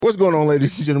What's going on,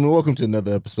 ladies and gentlemen? Welcome to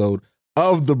another episode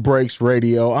of The Breaks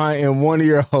Radio. I am one of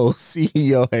your hosts,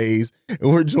 CEO Hayes, and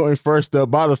we're joined first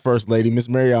up by the First Lady, Miss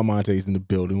Mary Almonte, is in the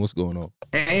building. What's going on?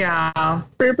 Hey, y'all.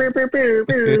 Then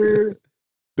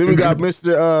we got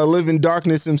Mr. Live in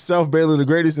Darkness himself, Baylor the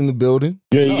Greatest, in the building.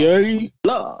 Yeah.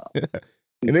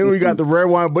 And then we got the red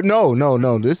wine, but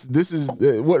no. This is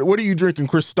what are you drinking?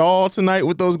 Cristal tonight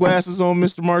with those glasses on,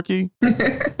 Mr. Marquis?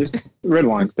 Just red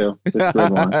wine still. Just red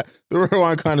wine. The red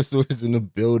wine connoisseur is in the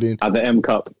building. The M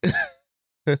cup.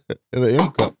 The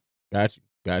M cup. Got you.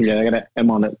 Yeah, I got an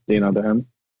M on it. You know the M.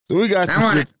 So we got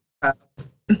some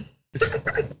shit.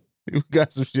 We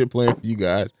got some shit planned for you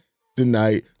guys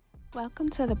tonight.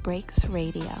 Welcome to The Breaks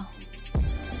Radio.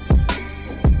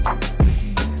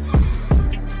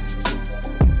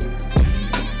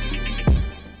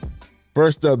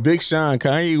 First up, Big Sean,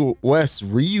 Kanye West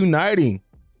reuniting.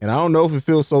 And I don't know if it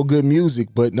feels so good music,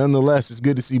 but nonetheless, it's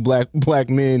good to see black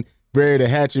men bury the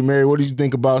hatchet. Mary, what did you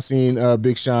think about seeing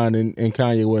Big Sean and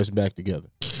Kanye West back together?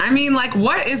 I mean, like,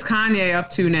 what is Kanye up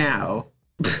to now?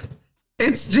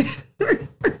 It's just...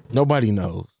 Nobody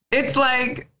knows. It's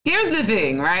like, here's the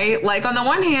thing, right? Like, on the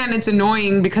one hand, it's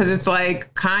annoying because it's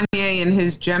like Kanye and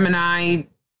his Gemini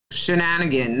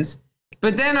shenanigans.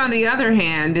 But then on the other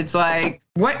hand, it's like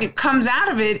what comes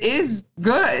out of it is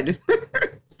good.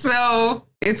 So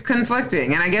it's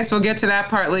conflicting. And I guess we'll get to that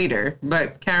part later,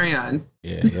 but carry on.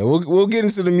 Yeah. We'll get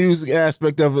into the music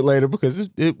aspect of it later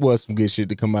because it was some good shit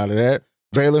to come out of that.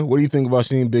 Baylor, what do you think about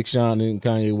seeing Big Sean and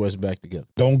Kanye West back together?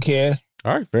 Don't care.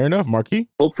 All right, fair enough, Marquis.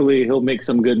 Hopefully he'll make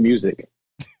some good music.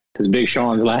 Because Big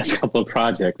Sean's last couple of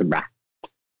projects,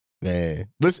 man,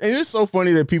 listen, and it's so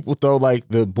funny that people throw like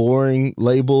the boring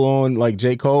label on like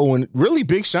J. Cole when really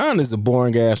Big Sean is a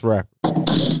boring ass rapper.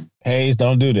 Hayes,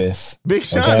 don't do this. Big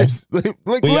Sean is like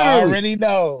we literally. Already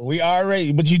know.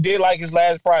 But you did like his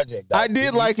last project. I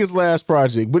did like his last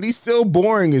project, but he's still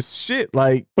boring as shit.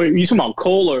 Like, wait, you talking about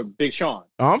Cole or Big Sean?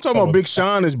 I'm talking about Big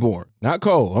Sean is boring, not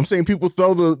Cole. I'm saying people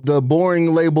throw the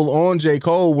boring label on J.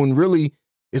 Cole when really,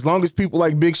 as long as people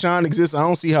like Big Sean exist, I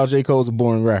don't see how J. Cole's a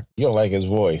boring rapper. You don't like his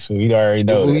voice. We already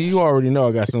know this. You already know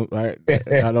I got some. I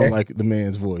don't like the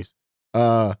man's voice.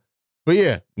 But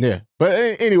yeah.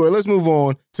 But anyway, let's move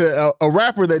on to a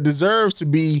rapper that deserves to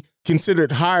be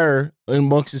considered higher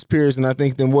amongst his peers, and I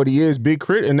think than what he is. Big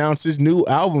Crit announced his new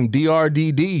album,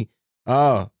 DRDD.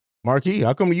 Marquis,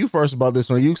 how come you first about this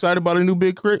one? Are you excited about a new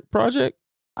Big Crit project?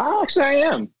 I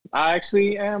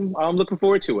actually am. I'm looking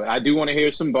forward to it. I do want to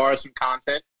hear some bars, some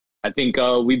content. I think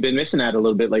we've been missing that a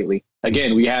little bit lately.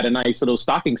 Again, we had a nice little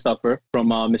stocking stuffer from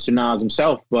Mr. Nas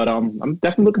himself, but I'm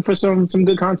definitely looking for some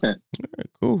good content.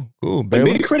 All right, cool.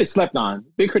 Big Crit is slept on.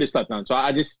 So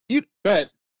I just go ahead.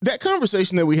 That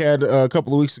conversation that we had a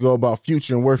couple of weeks ago about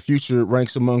Future and where Future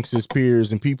ranks amongst his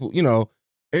peers and people, you know,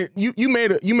 you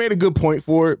made a good point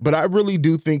for it, but I really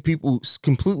do think people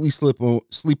completely sleep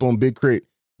on Big Crit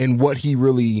and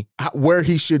where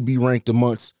he should be ranked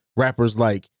amongst rappers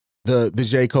like the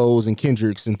J. Cole's and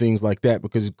Kendrick's and things like that,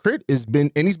 because Crit he's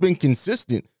been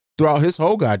consistent throughout his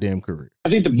whole goddamn career. I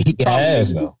think he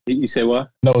has, though. You say what?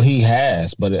 No, he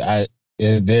has, but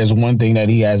there's one thing that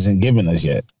he hasn't given us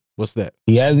yet. What's that?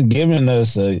 He He hasn't given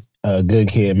us a Good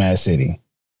Kid, Mad City.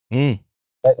 Mm.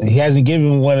 He hasn't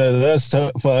given one of us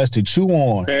for us to chew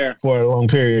on for a long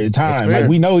period of time. Like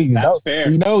we know he's dope.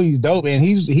 We know he's dope, and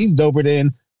he's doper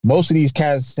than most of these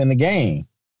cats in the game.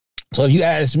 So if you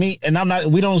ask me, and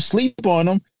we don't sleep on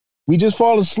him. We just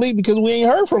fall asleep because we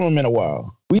ain't heard from him in a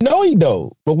while. We know he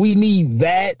dope, but we need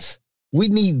that. We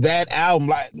need that album.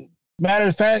 Like, matter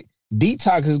of fact,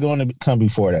 Detox is going to come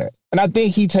before that. And I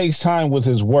think he takes time with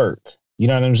his work. You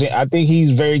know what I'm saying? I think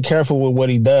he's very careful with what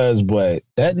he does, but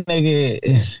that nigga,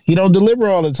 he don't deliver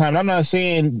all the time. I'm not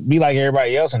saying be like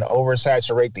everybody else and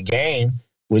oversaturate the game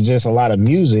with just a lot of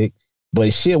music.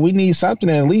 But shit, we need something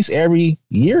at least every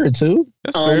year or two.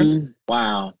 That's fair.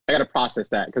 Wow, I gotta process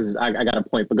that because I got a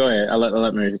point. But go ahead, I'll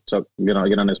let me get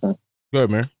on this one. Go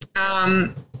ahead,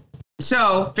 man.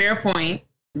 So fair point,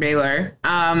 Baylor.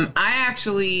 I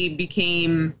actually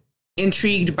became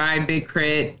intrigued by Big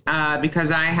Crit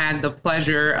because I had the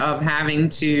pleasure of having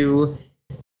to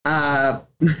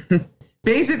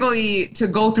basically to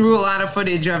go through a lot of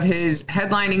footage of his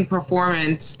headlining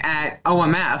performance at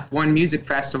OMF, One Music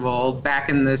Festival, back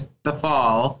in the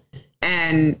fall.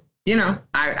 And, you know,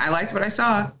 I liked what I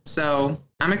saw, so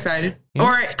I'm excited. Mm-hmm.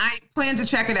 Or I plan to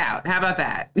check it out. How about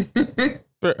that?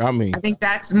 I mean, I think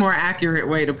that's a more accurate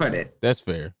way to put it. That's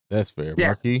fair. Yeah.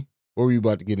 Marquis, what were you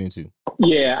about to get into?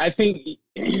 Yeah, I think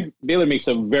Baylor makes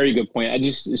a very good point.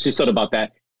 It's just thought about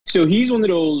that. So he's one of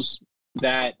those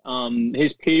that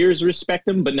his peers respect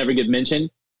him but never get mentioned.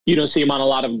 You don't see him on a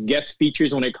lot of guest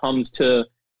features when it comes to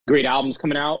great albums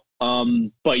coming out.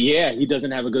 But yeah, he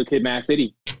doesn't have a Good Kid, Mad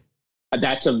City.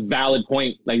 That's a valid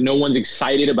point. Like, no one's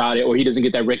excited about it, or he doesn't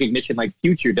get that recognition like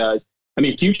Future does. I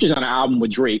mean, Future's on an album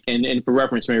with Drake, and for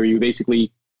reference, Mary, you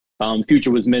basically,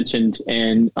 Future was mentioned,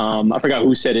 and I forgot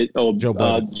who said it. Oh,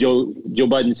 Joe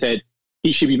Budden said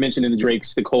he should be mentioned in the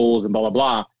Drakes, the Coles, and blah, blah,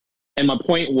 blah. And my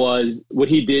point was, what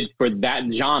he did for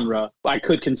that genre, I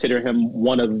could consider him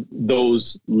one of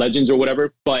those legends or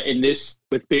whatever. But in this,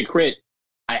 with Big Crit,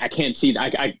 I can't see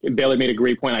that. Bailey made a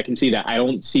great point. I can see that. I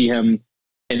don't see him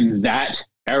in that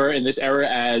era, in this era,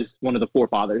 as one of the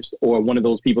forefathers or one of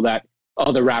those people that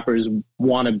other rappers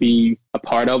want to be a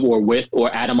part of or with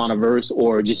or add him on a verse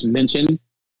or just mention.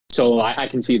 So I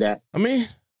can see that. I mean,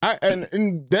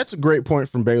 and that's a great point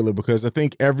from Baylor, because I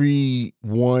think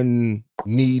everyone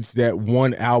needs that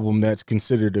one album that's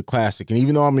considered a classic. And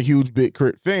even though I'm a huge Big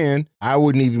Crit fan, I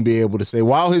wouldn't even be able to say,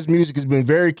 while his music has been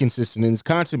very consistent and his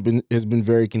content has been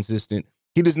very consistent,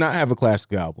 he does not have a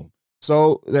classic album.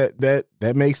 So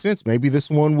that makes sense. Maybe this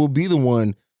one will be the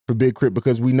one for Big Crit,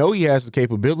 because we know he has the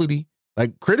capability.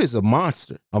 Like, Crit is a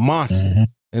monster. Mm-hmm.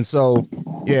 And so,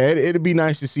 yeah, it'd be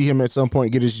nice to see him at some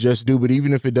point get his just due. But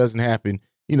even if it doesn't happen,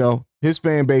 you know, his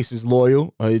fan base is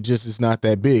loyal. It just is not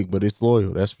that big, but it's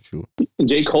loyal. That's for sure.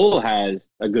 J. Cole has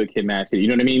a Good Kid, Mad City. You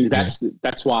know what I mean?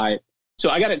 That's why. So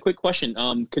I got a quick question.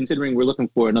 Considering we're looking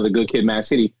for another Good Kid, Mad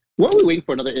City, weren't we waiting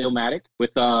for another Illmatic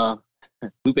with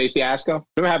Lupe Fiasco?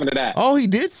 Whatever happened to that? Oh, he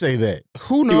did say that.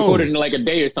 Who knows? He recorded in like a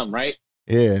day or something, right?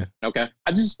 Yeah. Okay.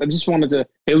 I just wanted to.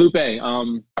 Hey, Lupe.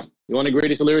 You're one of the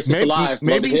greatest lyricists alive.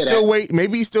 Maybe he's still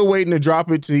waiting to drop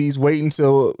it. He's waiting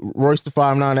till Royce the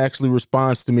 5'9" actually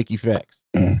responds to Mickey Facts.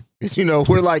 You know,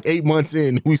 we're like 8 months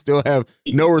in, we still have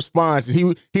no response.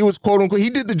 And he was quote unquote, he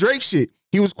did the Drake shit.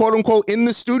 He was quote unquote in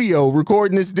the studio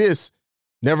recording this disc.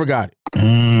 Never got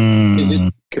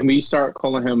it. Can we start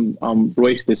calling him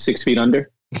Royce the 6 feet under?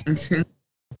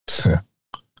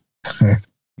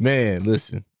 Man,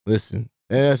 listen.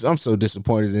 I'm so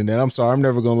disappointed in that. I'm sorry. I'm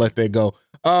never gonna let that go.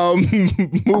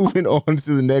 Moving on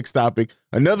to the next topic.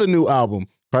 Another new album.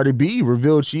 Cardi B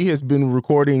revealed she has been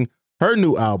recording her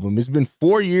new album. It's been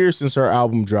 4 years since her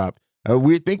album dropped.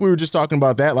 We were just talking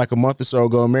about that like a month or so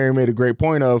ago. And Mary made a great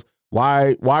point of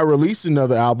why release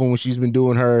another album when she's been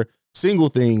doing her single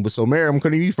thing. But so, Mary, I'm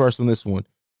going to you first on this one.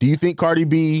 Do you think Cardi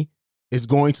B is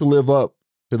going to live up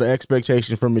to the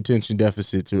expectation from Attention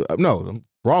Deficit to no,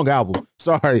 wrong album.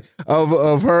 Sorry,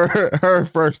 of her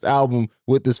first album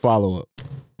with this follow-up?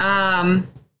 I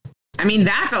mean,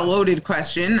 that's a loaded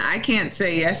question. I can't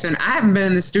say yes, and I haven't been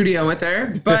in the studio with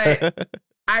her, but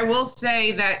I will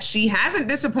say that she hasn't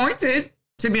disappointed,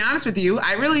 to be honest with you.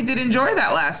 I really did enjoy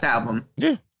that last album.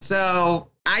 Yeah. So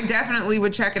I definitely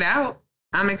would check it out.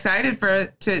 I'm excited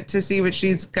to see what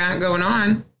she's got going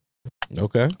on.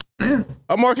 Okay. Yeah.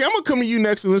 Marky, I'm gonna come to you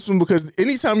next on this one, because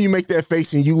anytime you make that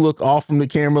face and you look off from the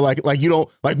camera, like you don't,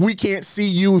 like we can't see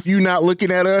you if you're not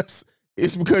looking at us,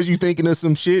 it's because you're thinking of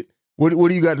some shit. What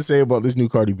do you got to say about this new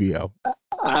Cardi B album?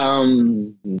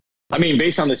 I mean,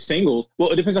 based on the singles, well,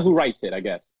 it depends on who writes it, I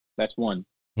guess. That's one.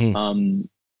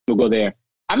 We'll go there.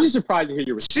 I'm just surprised to hear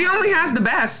your response. She only has the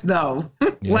best, though.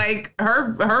 Yeah. Like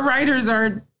her writers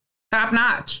are top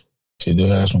notch. She do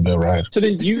have some good writers. So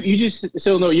then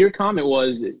your comment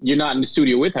was you're not in the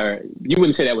studio with her. You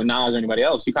wouldn't say that with Nas or anybody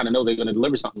else. You kind of know they're going to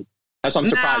deliver something. That's why I'm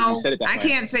surprised you said it that way. I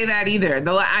can't say that either.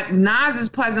 Nas has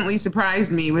pleasantly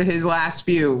surprised me with his last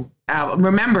few albums.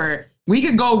 Remember, we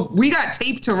got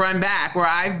tape to run back where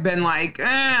I've been like,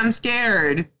 I'm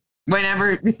scared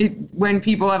when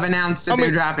people have announced that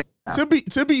they're dropping stuff.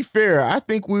 To be fair, I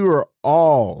think we were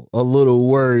all a little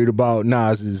worried about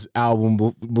Nas's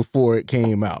album before it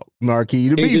came out, Marquis,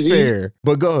 to be fair.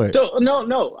 But go ahead. So,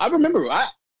 no. I remember.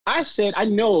 I said, I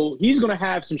know he's going to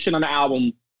have some shit on the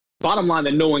album, bottom line,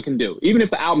 that no one can do. Even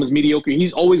if the album is mediocre,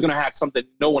 he's always going to have something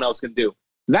no one else can do.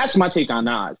 That's my take on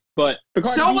Nas. But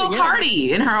so will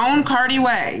Cardi in her own Cardi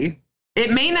way.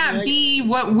 It may not be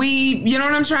what you know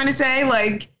what I'm trying to say?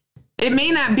 Like, it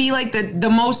may not be like the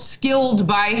most skilled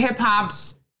by hip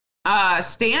hop's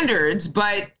standards,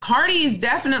 but Cardi's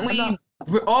definitely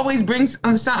always brings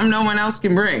something no one else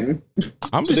can bring.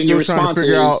 I'm just still trying to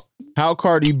figure out how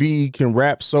Cardi B can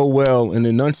rap so well and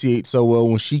enunciate so well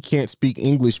when she can't speak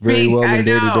English very well in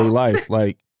day-to-day life.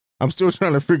 Like, I'm still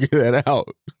trying to figure that out.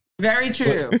 Very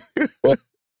true. Well,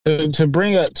 to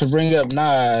bring up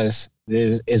Nas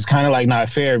is kind of like not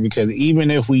fair, because even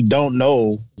if we don't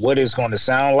know what it's going to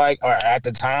sound like, or at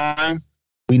the time,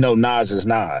 we know Nas is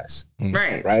Nas.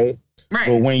 Right.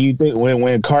 But when you think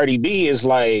when Cardi B is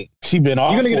like, she been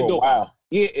off for a while.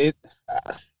 Yeah,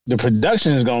 the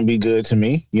production is going to be good to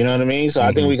me. You know what I mean? So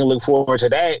I think we can look forward to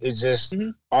that. It's just,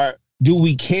 do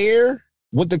we care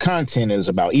what the content is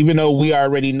about, even though we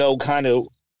already know kind of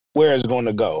where it's going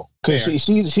to go? Because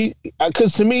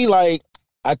because to me, like,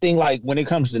 I think like when it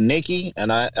comes to Nicki,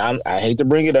 and I hate to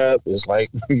bring it up, it's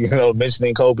like, you know,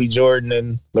 mentioning Kobe, Jordan,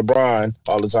 and LeBron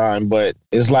all the time, but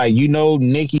it's like, you know,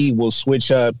 Nicki will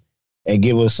switch up and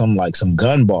give us some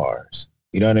gun bars.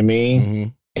 You know what I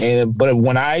mean? But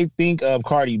when I think of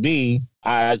Cardi B,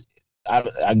 I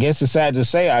guess it's sad to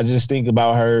say, I just think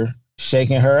about her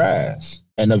shaking her ass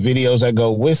and the videos that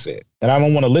go with it, and I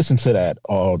don't want to listen to that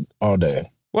all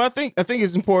day. Well, I think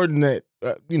it's important that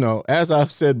you know, as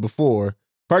I've said before,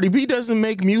 Cardi B doesn't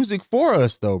make music for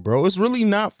us, though, bro. It's really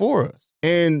not for us,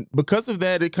 and because of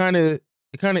that, it kind of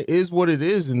is what it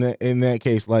is in that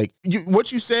case. Like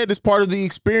what you said is part of the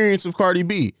experience of Cardi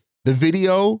B. The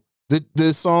video,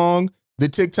 the song, the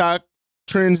TikTok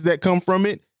trends that come from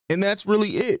it, and that's really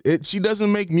it. She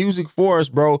doesn't make music for us,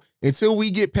 bro. Until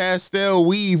we get Pastel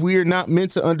Weave, we are not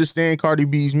meant to understand Cardi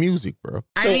B's music, bro.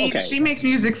 I mean, she makes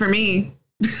music for me.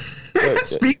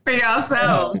 Speak for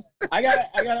yourselves. I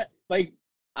got like,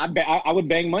 I would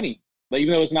bang money. Like,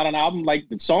 even though it's not an album, like,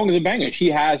 the song is a banger. She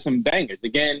has some bangers.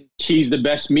 Again, she's the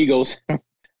best Migos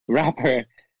rapper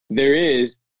there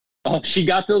is. She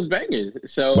got those bangers.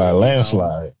 So by a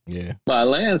landslide. By a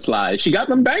landslide. She got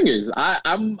them bangers.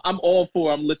 I'm all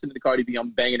for. I'm listening to Cardi B. I'm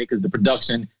banging it because the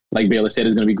production, like Baylor said,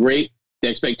 is going to be great. The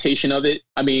expectation of it.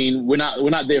 I mean, we're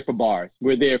not there for bars.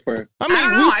 We're there for. I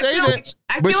mean, we say that,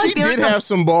 but she did have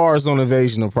some bars on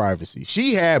Invasion of Privacy.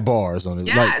 She had bars on it.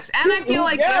 Yes, and I feel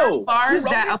like there are bars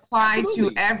that apply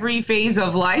to every phase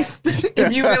of life.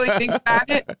 If you really think about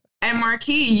it. And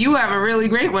Marquis, you have a really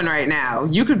great one right now.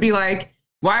 You could be like,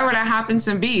 why would I hop in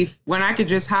some beef when I could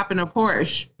just hop in a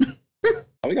Porsche?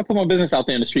 We got to put my business out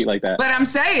there in the street like that. But I'm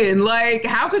saying, like,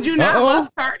 how could you not love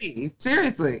Cardi?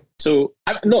 Seriously. So,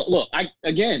 look, I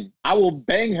will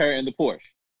bang her in the Porsche.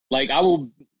 Like, I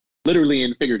will literally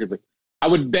and figuratively. I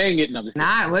would bang it. No,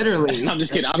 not literally. I'm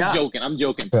just kidding. I'm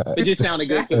joking. It just sounded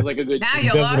good. It was like a good. Now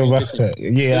you lost.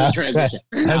 Yeah. Transition.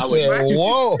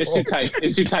 Whoa. It's too tight.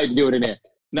 It's too tight to do it in there.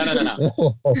 No.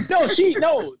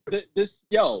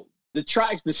 The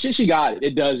tracks, the shit she got,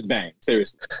 it does bang.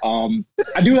 Seriously.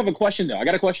 I do have a question, though. I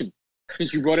got a question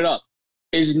since you brought it up.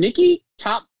 Is Nicki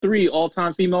top 3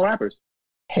 all-time female rappers?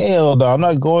 Hell no, I'm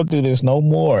not going through this no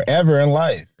more ever in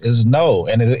life. It's no.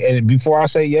 And before I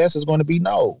say yes, it's going to be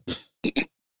no.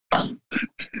 All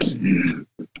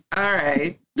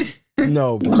right.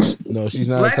 No, she's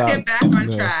not. Let's get back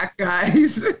on track,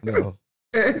 guys. No.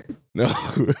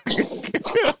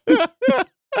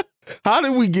 How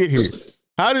did we get here?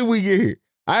 I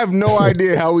have no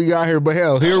idea how we got here, but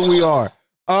hell, here we are.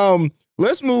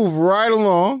 Let's move right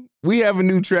along. We have a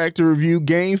new track to review,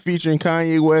 Game featuring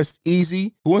Kanye West,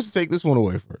 Easy. Who wants to take this one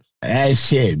away first? That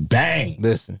shit, bang.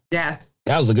 Listen. Yes.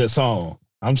 That was a good song.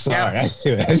 I'm sorry.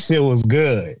 Yep. That shit was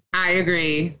good. I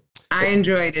agree. I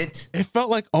enjoyed it. It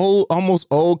felt like almost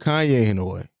old Kanye in a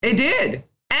way. It did.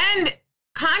 And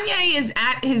Kanye is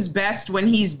at his best when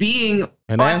he's being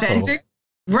authentic. Asshole.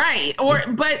 Right.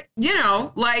 But you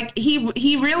know, like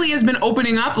he really has been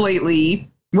opening up lately,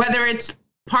 whether it's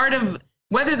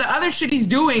whether the other shit he's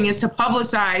doing is to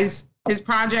publicize his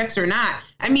projects or not.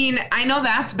 I mean, I know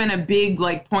that's been a big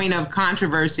like point of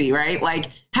controversy, right? Like,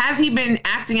 has he been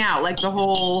acting out like the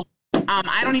whole,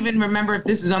 I don't even remember if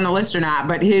this is on the list or not,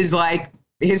 but his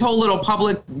whole little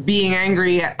public being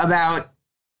angry about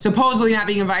supposedly not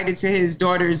being invited to his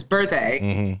daughter's birthday.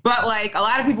 Mm-hmm. But like a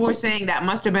lot of people were saying that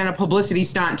must have been a publicity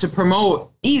stunt to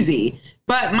promote Easy.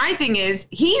 But my thing is,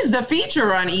 he's the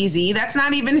feature on Easy. That's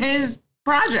not even his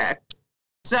project.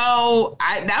 So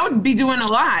that would be doing a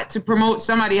lot to promote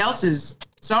somebody else's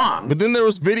song. But then there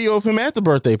was video of him at the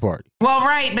birthday party. Well,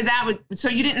 right. But so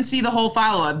you didn't see the whole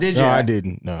follow-up, did you? No, I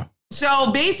didn't. No.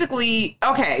 So basically,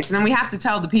 okay. So then we have to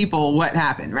tell the people what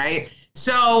happened, right?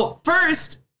 So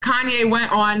first, Kanye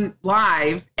went on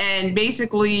live and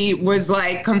basically was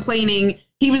like complaining.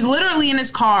 He was literally in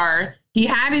his car. He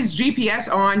had his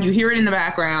GPS on. You hear it in the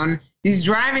background. He's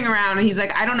driving around and he's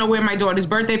like, I don't know where my daughter's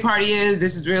birthday party is.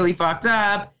 This is really fucked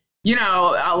up. You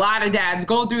know, a lot of dads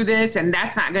go through this and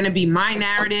that's not going to be my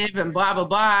narrative and blah, blah,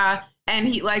 blah. And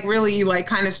he like really like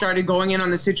kind of started going in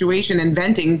on the situation and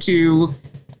venting to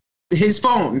his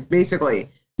phone, basically.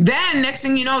 Then next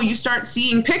thing you know, you start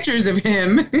seeing pictures of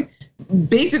him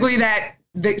basically that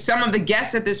some of the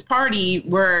guests at this party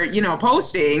were, you know,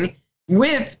 posting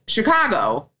with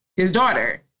Chicago, his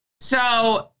daughter.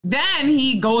 So then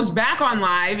he goes back on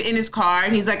live in his car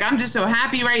and he's like, I'm just so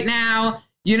happy right now.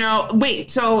 you know, wait,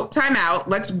 so time out.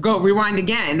 Let's go rewind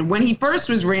again. When he first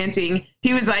was ranting,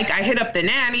 he was like, I hit up the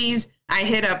nannies. I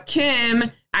hit up Kim.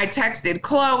 I texted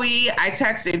Chloe. I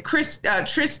texted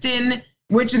Tristan,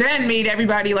 which then made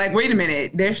everybody like, wait a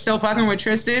minute, they're still fucking with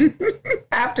Tristan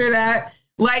after that.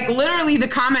 Like, literally, the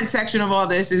comment section of all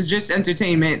this is just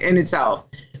entertainment in itself.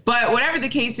 But whatever the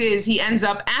case is, he ends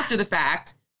up after the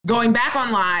fact going back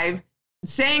on live,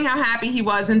 saying how happy he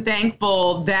was and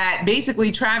thankful that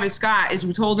basically Travis Scott is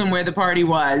who told him where the party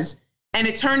was. And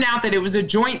it turned out that it was a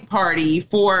joint party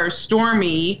for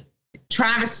Stormy,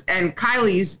 Travis and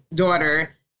Kylie's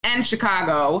daughter, and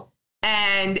Chicago.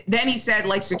 And then he said,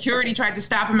 like, security tried to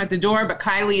stop him at the door, but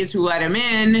Kylie is who let him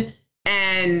in.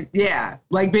 And yeah,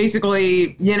 like,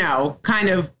 basically, you know, kind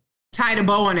of tied a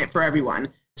bow on it for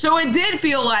everyone. So it did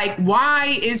feel like,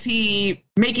 why is he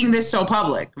making this so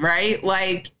public, right?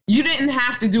 Like, you didn't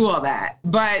have to do all that.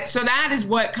 But so that is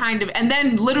what kind of, and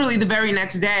then literally the very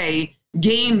next day,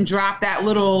 Game dropped that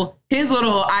his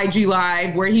little IG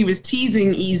live where he was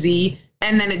teasing Easy,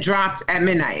 and then it dropped at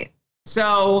midnight.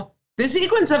 So the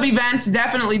sequence of events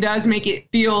definitely does make it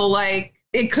feel like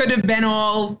it could have been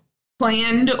all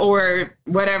planned or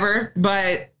whatever.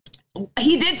 But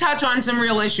he did touch on some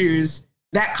real issues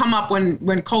that come up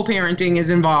when co-parenting is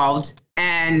involved.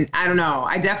 And I don't know.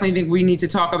 I definitely think we need to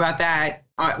talk about that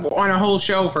on a whole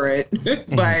show for it.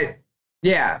 But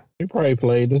yeah. They probably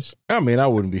played this. I mean, I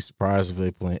wouldn't be surprised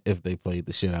if they played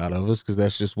the shit out of us, because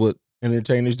that's just what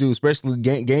entertainers do. Especially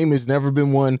Game has never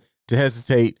been one to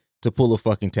hesitate to pull a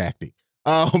fucking tactic.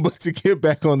 But to get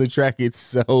back on the track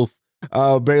itself,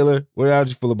 Baylor, how did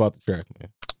you feel about the track, man?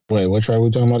 Wait, what track we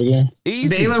talking about again?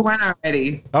 Easy. Baylor went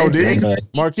already. Oh, did he?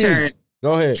 Marquis,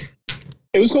 go ahead.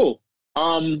 It was cool.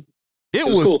 It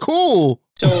was cool.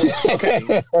 So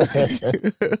okay.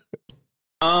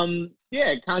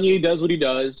 Yeah, Kanye does what he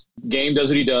does. Game does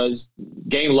what he does.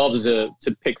 Game loves to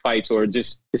pick fights or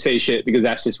just to say shit because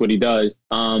that's just what he does.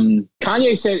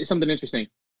 Kanye said something interesting.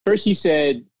 First, he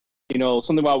said, you know,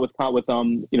 something about with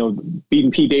you know,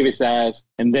 beating Pete David's ass,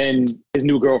 and then his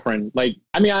new girlfriend. Like,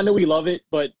 I mean, I know we love it,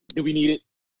 but do we need it?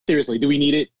 Seriously, do we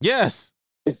need it? Yes.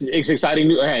 It's exciting.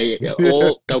 Hey,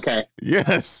 well, okay.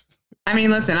 Yes. I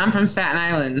mean, listen, I'm from Staten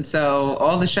Island, so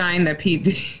all the shine that Pete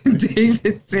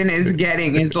Davidson is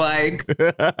getting is like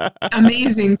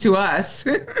amazing to us.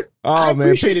 Oh, I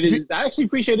man. I actually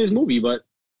appreciated his movie, but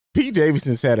Pete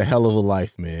Davidson's had a hell of a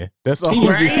life, man. That's all.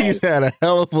 Right? He's had a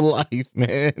hell of a life,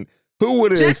 man. Who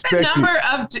would have expected? Just the number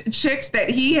of chicks that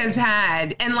he has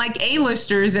had, and like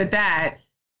A-listers at that,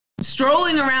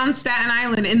 strolling around Staten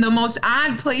Island in the most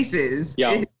odd places.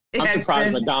 Yeah, I'm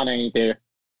surprised Madonna ain't there.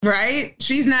 Right?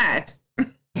 She's next.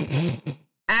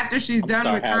 After she's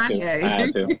done with Kanye. I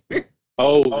had to.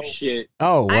 Oh, shit.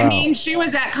 Oh, wow. I mean, she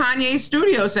was at Kanye's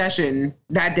studio session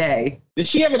that day. Did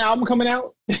she have an album coming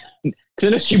out?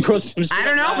 Because she brought some shit. I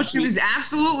don't know, but she was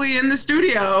absolutely in the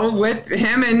studio with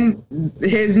him and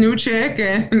his new chick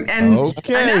and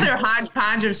another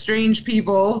hodgepodge of strange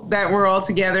people that were all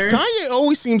together. Kanye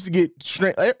always seems to get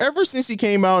strange. Ever since he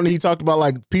came out and he talked about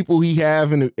like people he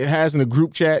has in a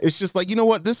group chat, it's just like, you know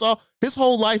what, his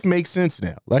whole life makes sense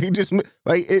now. Like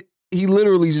he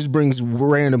literally just brings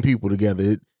random people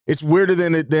together. It's weirder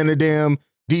than a damn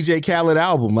DJ Khaled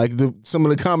album, like some of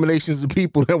the combinations of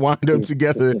people that wind up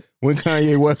together when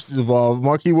Kanye West is involved.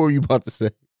 Marquis, what were you about to say?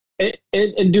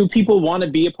 And do people want to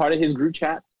be a part of his group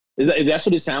chat? That's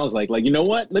what it sounds like. Like, you know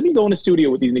what? Let me go in the studio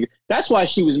with these niggas. That's why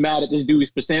she was mad at this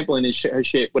dude for sampling her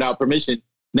shit without permission.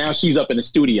 Now she's up in the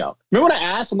studio. Remember what I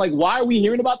asked? I'm like, why are we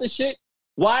hearing about this shit?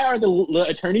 Why are the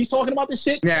attorneys talking about this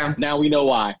shit? Yeah. Now we know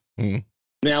why. Mm.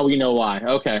 Now we know why.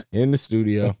 Okay. In the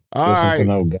studio. All right.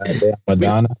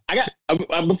 Madonna. I got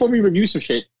before we review some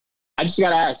shit, I just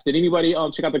gotta ask, did anybody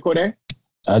check out the Cordae?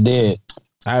 I did.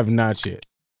 I have not yet.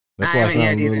 That's why it's not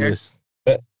on the list.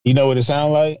 You know what it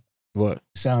sound like? What?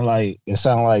 It sound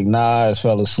like Nas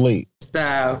fell asleep.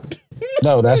 Stop.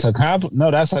 No, that's a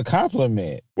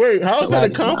compliment. Wait, how's that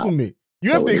a compliment?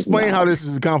 You have to explain how this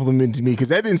is a compliment to me, because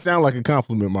that didn't sound like a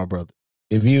compliment, my brother.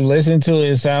 If you listen to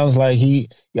it, it sounds like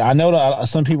I know that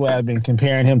some people have been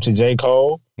comparing him to J.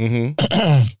 Cole,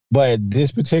 but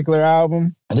this particular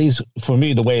album, at least for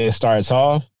me, the way it starts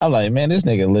off, I'm like, man, this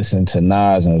nigga listened to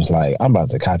Nas and was like, I'm about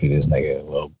to copy this nigga a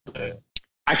little bit.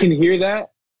 I can hear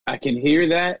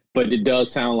that, but it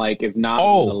does sound like if Nas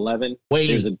was 11,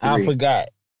 there's a 3.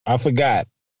 I forgot.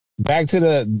 Back to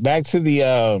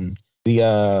the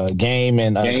Game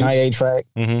and Kanye track.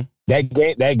 Mm-hmm.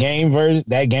 That game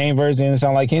version didn't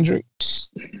sound like Kendrick.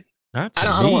 Not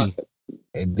to me.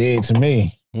 It did to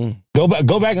me. Mm. Go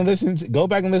back and listen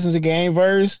to Game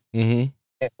verse, mm-hmm.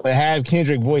 but have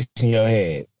Kendrick voice in your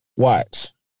head. watch.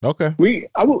 Okay.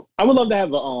 I would love to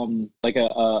have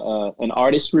an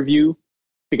artist review,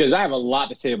 because I have a lot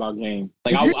to say about Game.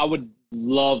 Like I would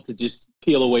love to just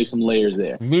peel away some layers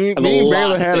there. Me and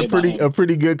Baylor had a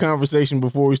pretty good conversation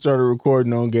before we started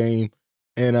recording on Game.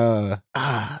 And I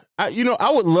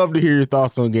would love to hear your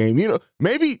thoughts on Game.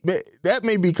 Maybe that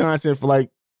may be content for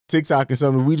like TikTok and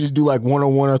something. If we just do like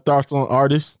one-on-one thoughts on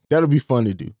artists, that'll be fun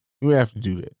to do. We have to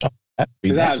do that.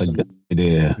 That's a good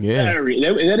idea. Yeah,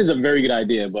 that is a very good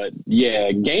idea. But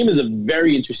yeah, Game is a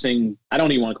very interesting. I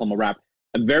don't even want to call him a rapper.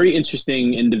 A very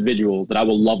interesting individual that I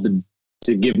would love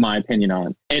to give my opinion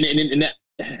on. And that,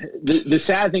 the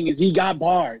sad thing is he got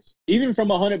bars, even from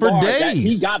 100 for bars. Days.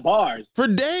 He got bars for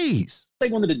days.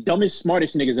 Like one of the dumbest,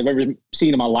 smartest niggas I've ever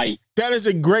seen in my life. That is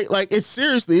a great, like, it's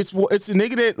seriously, it's a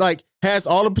nigga that like has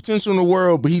all the potential in the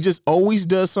world, but he just always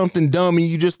does something dumb, and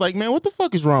you just like, man, what the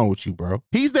fuck is wrong with you, bro?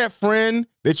 He's that friend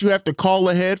that you have to call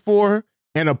ahead for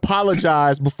and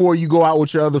apologize before you go out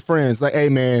with your other friends. Like, hey,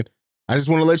 man, I just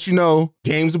want to let you know,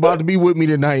 Game's about to be with me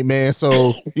tonight, man.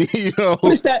 So,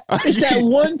 It's that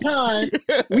one time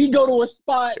we go to a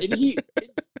spot and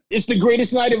it's the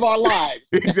greatest night of our lives.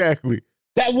 Exactly.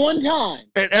 That one time.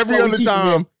 And every other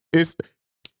time, it's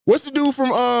what's the dude from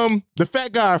the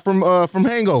fat guy from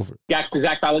Hangover? Zach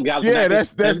Galifianakis. Yeah,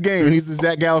 that's Game. He's the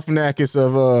Zach Galifianakis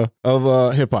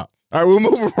of hip hop. All right, we'll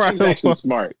move right He's actually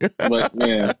smart, but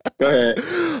yeah, go ahead.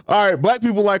 All right, Black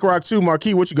people like rock too.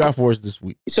 Marquis, what you got for us this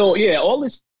week? So yeah, all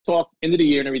this talk, end of the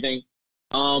year and everything.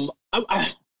 I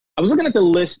was looking at the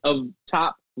list of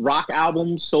top rock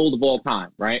albums sold of all time,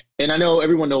 right? And I know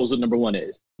everyone knows what number one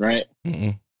is, right?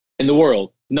 Mm-mm. In the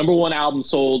world, number one album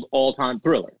sold all time,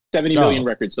 Thriller. 70 million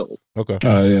records sold. Okay.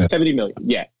 Oh yeah. 70 million.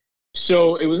 Yeah.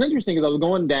 So it was interesting because I was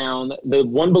going down. The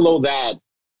one below that,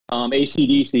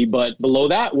 AC/DC, but below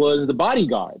that was The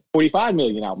Bodyguard. 45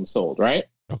 million albums sold, right?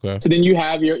 Okay. So then you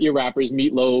have your rappers,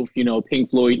 Meatloaf,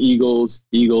 Pink Floyd, Eagles,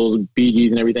 Bee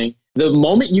Gees, and everything. The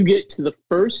moment you get to the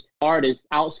first artist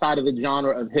outside of the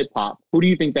genre of hip hop, who do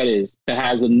you think that is that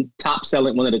has one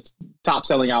of the top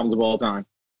selling albums of all time?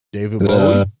 David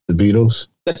Bowie. The Beatles.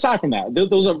 Aside from that,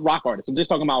 those are rock artists. I'm just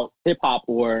talking about hip hop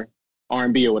or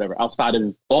R&B or whatever, outside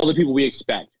of all the people we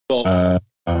expect. So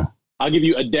I'll give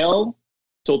you Adele,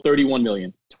 sold 31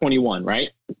 million, 21,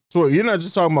 right? So you're not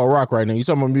just talking about rock right now. You're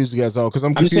talking about music as all, because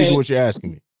I'm confused with what you're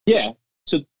asking me. Yeah.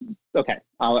 So, okay,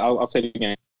 I'll say it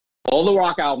again. All the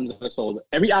rock albums that are sold,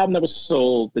 every album that was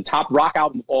sold, the top rock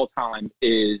album of all time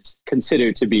is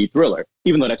considered to be Thriller,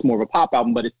 even though that's more of a pop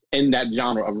album, but it's in that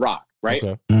genre of rock, right?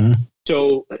 Okay. Mm-hmm.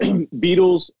 So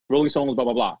Beatles, Rolling Stones, blah,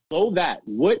 blah, blah. Below that,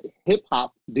 what hip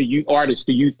hop artists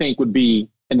do you think would be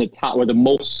in the top or the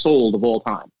most sold of all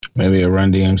time? Maybe a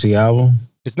Run DMC album?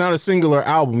 It's not a singular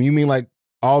album. You mean like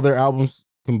all their albums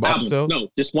combined? No,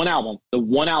 just one album. The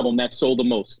one album that sold the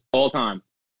most all time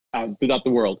throughout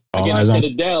the world. Again, I said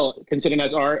Adele, considering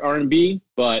that's R&B,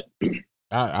 but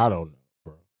I don't know,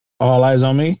 bro. All Eyes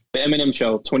on Me? The Eminem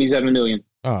Show, 27 million.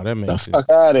 Oh, that makes sense. Fuck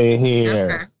out of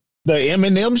here. Okay. The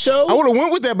Eminem Show? I would have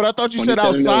went with that, but I thought you said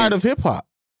outside of hip hop.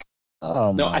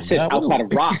 Oh, no, I said outside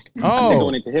of rock. Oh. I said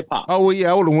going into hip hop. Oh, well,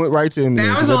 yeah, I would have went right to Eminem.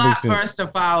 That was a lot for us to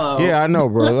follow. Yeah, I know,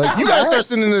 bro. Like, you gotta start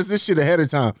sending us this shit ahead of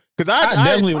time, because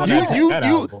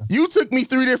you took me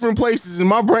 3 different places, and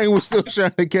my brain was still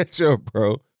trying to catch up,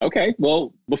 bro. Okay,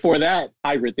 well, before that,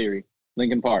 Hybrid Theory,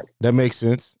 Linkin Park. That makes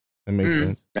sense.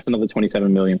 Sense. That's another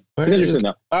 27 million. It's interesting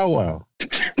though. Oh wow.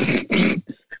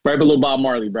 Right below Bob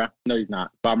Marley, bro. No, he's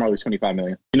not. Bob Marley's 25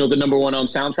 million. You know the number one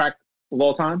soundtrack of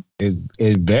all time?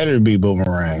 It better be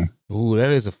Boomerang. Ooh, that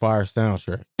is a fire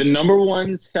soundtrack. The number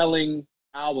one selling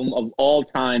album of all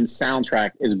time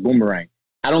soundtrack is Boomerang.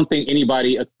 I don't think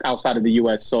anybody outside of the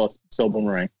U.S. saw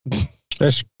Boomerang.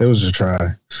 It was a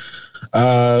try.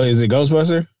 Is it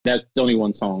Ghostbuster? That's only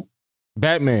one song.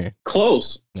 Batman.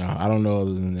 Close. No, I don't know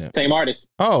other than that. Same artist.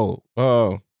 Oh,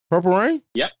 Purple Rain?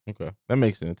 Yep. Okay, that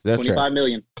makes sense. That's 25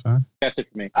 million. Okay. That's it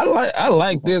for me. I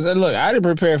like this. And look, I didn't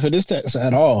prepare for this text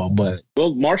at all, but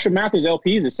well, Marshall Mathers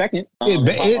LP is the second. That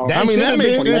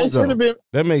makes sense.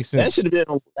 That makes sense.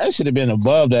 That should have been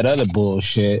above that other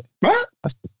bullshit. What?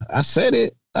 I said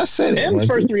it. Them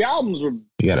first 3 albums were.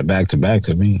 You got a back to back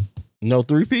to me. No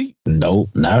 3P? Nope,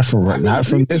 not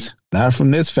from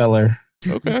this feller.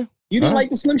 Okay. You didn't like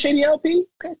the Slim Shady LP?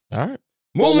 Okay. All right.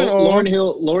 Moving on.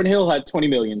 Lauryn Hill had 20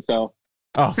 million. So.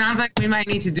 Oh. Sounds like we might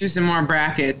need to do some more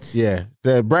brackets. Yeah,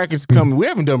 the brackets coming. We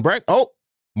haven't done bracket. Oh,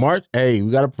 March. Hey, we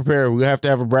got to prepare. We have to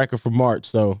have a bracket for March.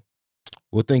 So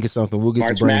we'll think of something. We'll get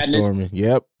to brainstorming.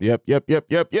 Yep.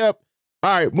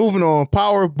 All right, moving on.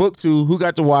 Power Book 2. Who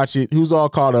got to watch it? Who's all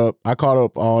caught up? I caught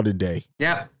up all today.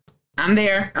 Yep. I'm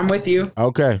there. I'm with you.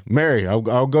 Okay, Mary,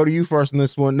 I'll go to you first on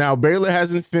this one. Now, Baylor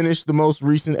hasn't finished the most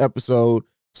recent episode.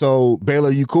 So, Baylor,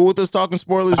 you cool with us talking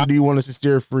spoilers, or do you want us to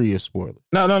steer free of spoilers?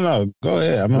 No. Go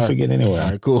ahead. I'm going to forget anyway. All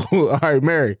right, cool. All right,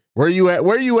 Mary, where are you at?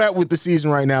 Where are you at with the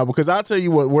season right now? Because I'll tell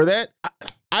you what,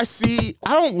 I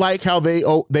don't like how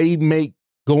they make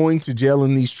going to jail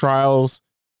in these trials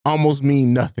almost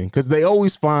mean nothing, because they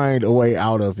always find a way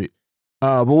out of it.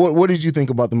 But what did you think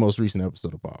about the most recent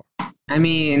episode of Power? I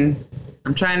mean,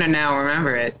 I'm trying to now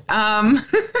remember it.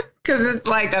 Because it's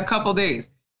like a couple days.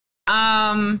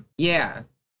 Yeah.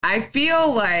 I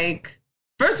feel like,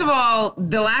 first of all,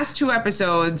 the last 2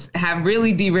 episodes have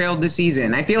really derailed the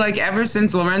season. I feel like ever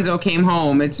since Lorenzo came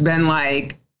home, it's been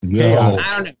like, I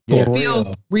don't know. It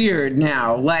feels weird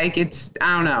now. Like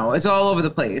I don't know. It's all over the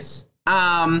place.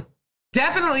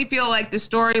 Definitely feel like the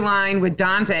storyline with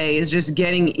Dante is just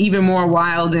getting even more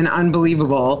wild and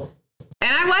unbelievable.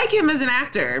 And I like him as an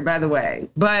actor, by the way.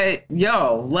 But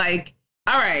all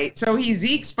right, so he's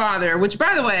Zeke's father, which,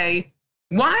 by the way,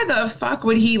 why the fuck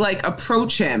would he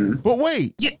approach him? But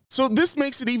wait, so this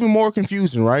makes it even more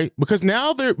confusing, right? Because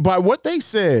now by what they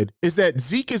said is that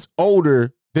Zeke is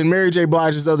older than Mary J.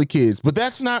 Blige's other kids, but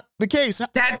that's not the case.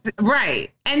 That's right.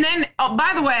 And then,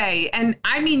 by the way, and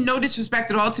I mean no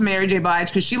disrespect at all to Mary J. Blige,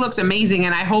 because she looks amazing,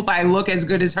 and I hope I look as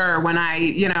good as her when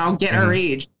I, get her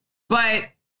age. But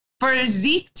for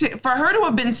for her to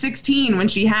have been 16 when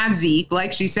she had Zeke,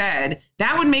 like she said,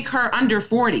 that would make her under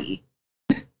 40.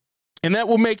 And that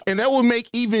will make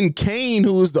even Kane,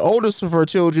 who is the oldest of her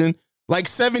children,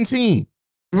 17.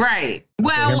 Right.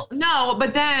 Well, no,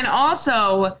 but then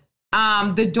also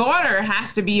the daughter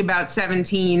has to be about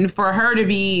 17 for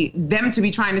them to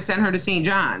be trying to send her to St.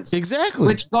 John's. Exactly.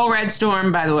 Which go Red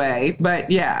Storm, by the way. But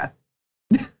yeah.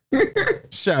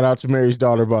 Shout out to Mary's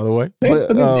daughter, by the way. They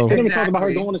didn't talk about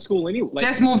her going to school anyway.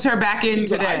 Just moved her back in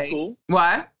today.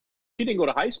 What? She didn't go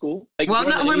to high school. Well,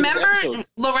 no, remember,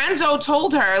 Lorenzo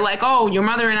told her, your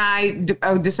mother and I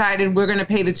decided we're going to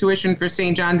pay the tuition for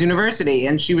St. John's University.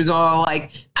 And she was all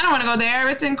like, I don't want to go there.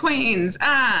 It's in Queens.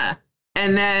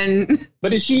 And then...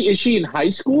 But is she in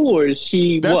high school, or is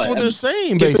she That's what they're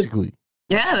saying, basically.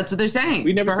 Yeah, that's what they're saying.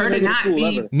 We never for her to not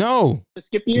be... Ever. No.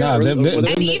 Skip year. No,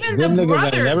 and even the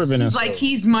brother seems like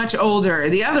he's much older.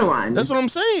 The other one. That's what I'm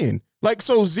saying.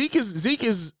 So Zeke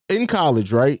is in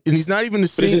college, right? And he's not even a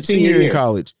senior in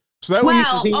college. So that okay.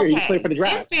 He played for the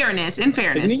draft. In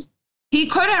fairness, he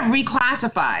could have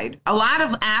reclassified. A lot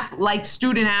of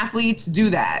student athletes do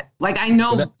that. I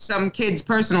know some kids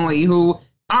personally who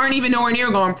aren't even nowhere near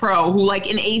going pro, who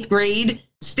in 8th grade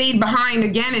stayed behind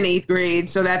again in 8th grade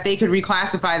so that they could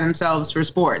reclassify themselves for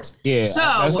sports. Yeah, so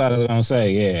that's what I was gonna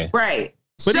say. Yeah, right.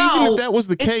 But even if that was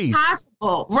the case, it's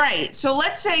possible, right? So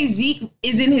let's say Zeke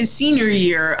is in his senior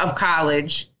year of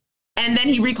college, and then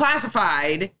he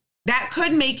reclassified. That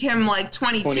could make him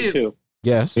 22.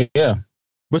 Yes. Yeah.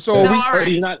 But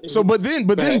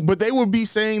but they would be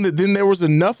saying that then there was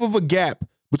enough of a gap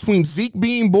between Zeke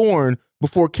being born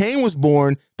before Kane was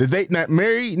born that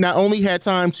Mary not only had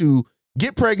time to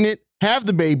get pregnant, have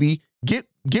the baby, get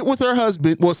with her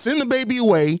husband, send the baby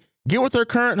away, get with her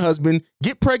current husband,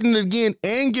 get pregnant again,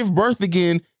 and give birth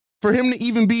again, for him to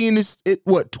even be in this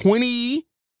 20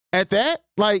 at that?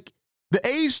 The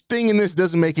age thing in this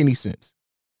doesn't make any sense.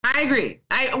 I agree.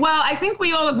 I think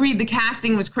we all agreed the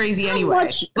casting was crazy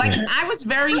anyway. I was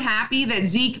very happy that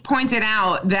Zeke pointed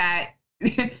out that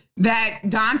that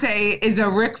Dante is a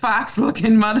Rick Fox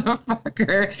looking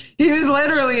motherfucker. He was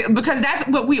literally, because that's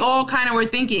what we all kind of were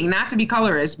thinking, not to be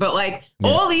colorist, but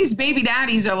all these baby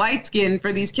daddies are light skinned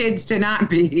for these kids to not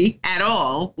be at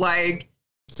all.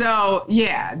 So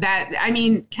yeah,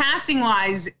 casting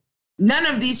wise, none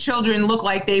of these children look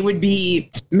like they would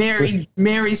be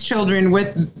Mary's children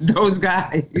with those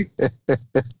guys.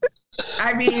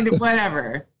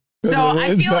 Whatever. So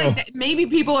I feel like that maybe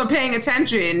people are paying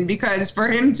attention, because for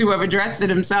him to have addressed it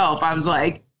himself, I was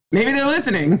like, maybe they're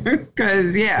listening.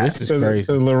 Because, yeah. This is crazy.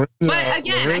 But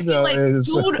again, I feel like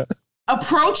dude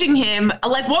approaching him,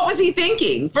 what was he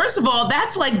thinking? First of all,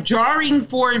 that's jarring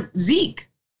for Zeke.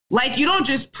 You don't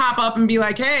just pop up and be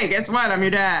like, hey, guess what? I'm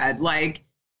your dad. I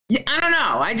don't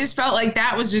know. I just felt like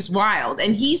that was just wild.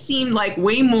 And he seemed like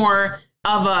way more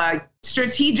of a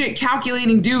strategic,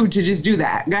 calculating dude to just do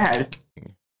that. Go ahead.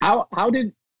 How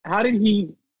did he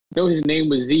know his name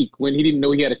was Zeke when he didn't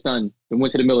know he had a son and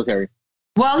went to the military?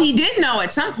 Well, he did know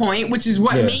at some point, which is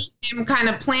what made him kind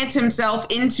of plant himself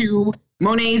into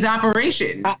Monet's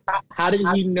operation. How did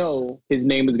he know his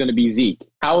name was going to be Zeke?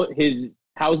 How is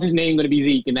his name going to be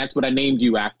Zeke? And that's what I named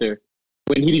you after,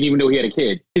 when he didn't even know he had a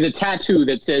kid. There's a tattoo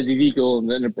that says Ezekiel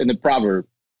in the proverb.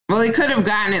 Well, he could have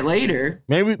gotten it later.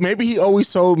 Maybe he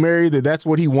always told Mary that that's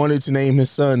what he wanted to name his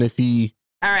son if he.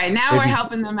 All right, now we're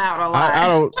helping them out a lot. I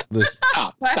don't listen.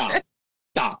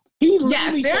 Stop.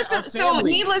 Yes, there's some. So,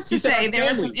 needless to say, there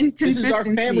are some inconsistencies. This is our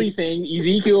family thing.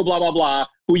 Ezekiel, blah blah blah,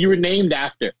 who you were named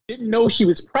after. Didn't know she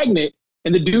was pregnant,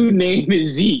 and the dude name is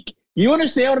Zeke. You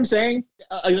understand what I'm saying?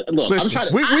 Look, listen, I'm trying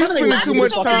to. We spending too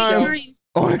much time.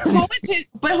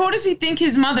 Who does he think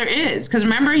his mother is? Because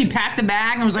remember, he packed the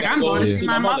bag and was like, "I'm going to see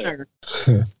my mother."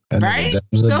 Right?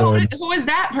 So who is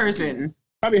that person?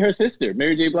 Probably her sister,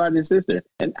 Mary J. Blige's sister.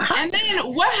 And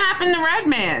then what happened to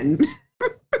Redman?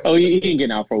 Oh, he ain't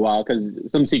getting out for a while because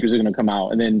some secrets are going to come out.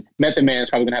 And then Method Man is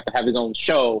probably going to have his own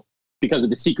show because of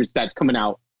the secrets that's coming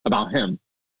out about him.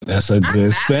 That's a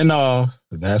good spinoff.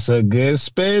 That's a good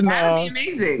spinoff. That'd be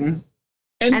amazing.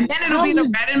 And then it'll be the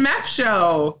Red and Meth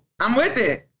show. I'm with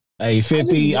it. Hey,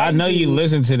 50, I know you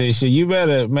listen to this shit. You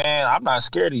better, man, I'm not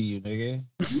scared of you,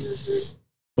 nigga.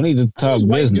 We need to talk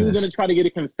business. You're going to try to get a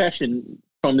confession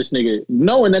from this nigga,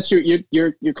 knowing that's your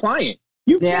client.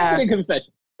 You can't get a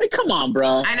confession. Like, come on,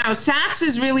 bro. I know Sax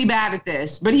is really bad at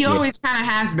this, but he always kind of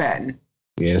has been.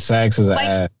 Yeah, Sax is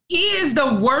he is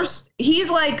the worst. He's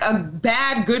like a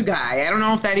bad good guy. I don't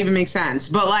know if that even makes sense,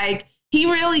 but like he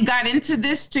really got into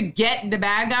this to get the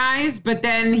bad guys, but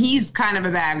then he's kind of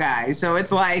a bad guy. So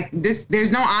it's like this.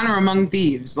 There's no honor among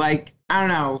thieves. Like, I don't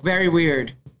know, very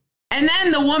weird. And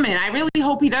then the woman. I really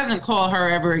hope he doesn't call her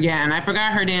ever again. I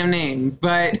forgot her damn name,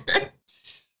 but.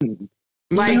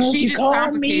 Like, she just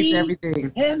complicates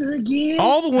everything.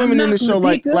 All the women in the show,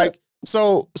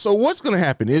 so what's gonna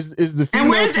happen? Is the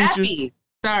female teacher? Effie?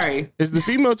 Sorry. Is the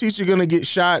female teacher gonna get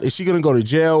shot? Is she gonna go to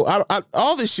jail?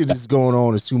 All this shit that's going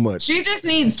on is too much. She just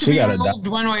needs to be removed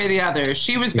one way or the other.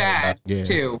 She was bad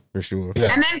too, for sure.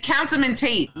 Yeah. And then Councilman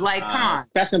Tate, like, come on.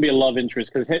 That's gonna be a love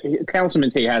interest because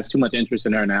Councilman Tate has too much interest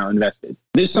in her now invested.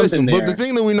 There's something there. But the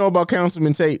thing that we know about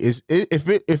Councilman Tate is if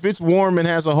it's warm and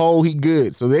has a hole, he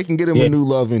good. So they can get him a new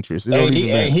love interest.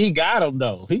 He got him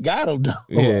though.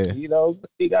 Yeah, you know,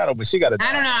 he got him, but she got it.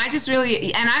 I don't know. I just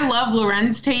really, and I love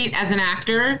Lorenz Tate as an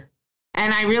actor.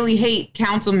 And I really hate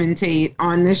Councilman Tate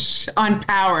on this on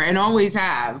Power, and always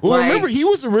have. Well, remember he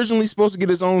was originally supposed to get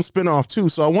his own spinoff too.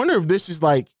 So I wonder if this is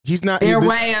like he's not their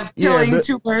way of killing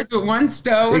two birds with one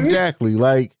stone. Exactly.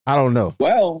 Like, I don't know.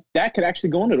 Well, that could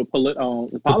actually go into the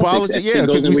politics. Yeah,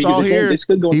 because we saw here. This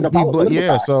could go into the politics.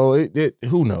 Yeah. So it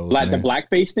who knows? Like the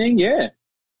blackface thing. Yeah.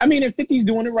 I mean, if 50's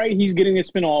doing it right, he's getting a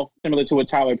spinoff similar to what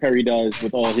Tyler Perry does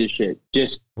with all his shit.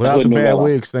 Just without the bad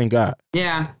wigs, thank God.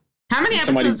 Yeah. How many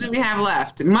episodes do we have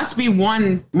left? It must be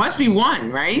one,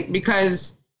 right?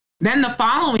 Because then the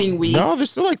following week... No,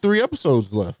 there's still like 3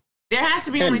 episodes left. There has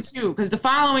to be only 2, because the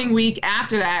following week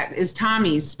after that is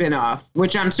Tommy's spinoff,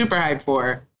 which I'm super hyped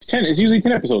for. 10. It's usually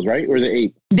 10 episodes, right? Or is it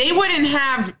 8? They wouldn't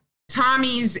have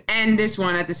Tommy's and this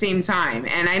one at the same time.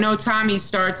 And I know Tommy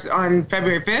starts on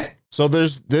February 5th. So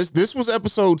there's this was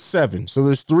episode 7. So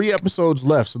there's 3 episodes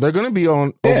left. So they're going to be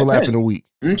on overlapping a week.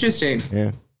 Interesting.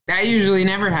 Yeah. That usually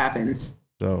never happens.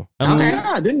 So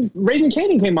then Raising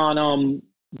Kanan came on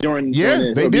during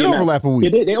they did overlap a week.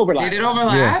 They overlapped. They did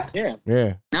overlap? Yeah.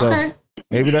 Okay. So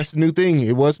maybe that's the new thing.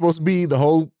 It was supposed to be the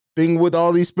whole thing with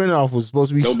all these spinoffs was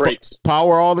supposed to be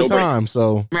Power all the time.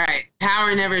 So right.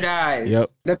 Power never dies.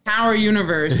 Yep. The Power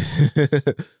universe.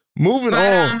 Moving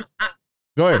on.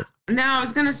 Go ahead. No, I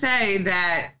was gonna say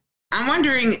that I'm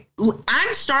wondering,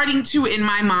 I'm starting to, in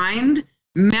my mind,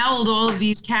 meld all of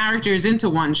these characters into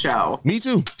one show. Me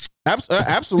too.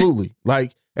 Absolutely.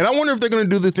 Like, and I wonder if they're going to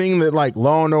do the thing that like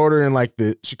Law and Order and like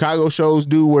the Chicago shows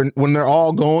do when they're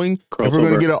all going. If we're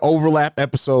going to get an overlap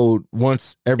episode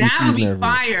once every season. That would be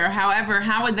fire. However,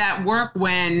 how would that work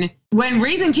when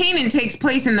Raising Kanan takes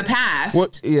place in the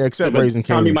past? Except Raising Kanan.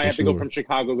 Tommy might have to go from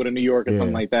Chicago, go to New York or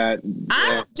something like that.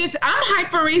 I'm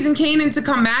hyped for Raising Kanan to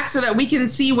come back so that we can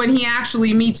see when he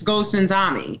actually meets Ghost and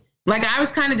Tommy. Like, I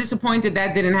was kind of disappointed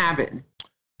that didn't happen.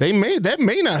 That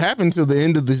may not happen till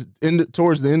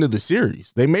towards the end of the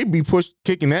series. They may be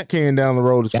kicking that can down the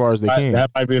road as far as they can.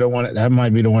 That might be the one. That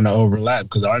might be the one to overlap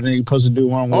because aren't they supposed to do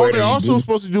one? They're also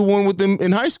supposed to do one with them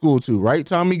in high school too, right?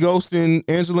 Tommy, Ghost, and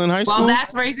Angela in high school. Well,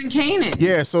 that's Raising Kanan.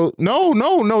 Yeah. So no,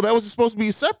 that was supposed to be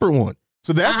a separate one.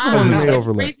 So that's the one that may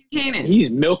overlap. Raising Kanan.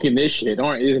 He's milking this shit,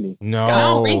 isn't he?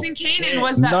 No, Raising Kanan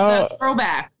was the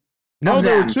throwback. No,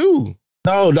 there were 2.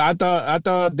 No, I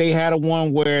thought they had a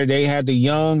one where they had the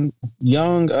younger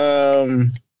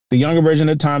version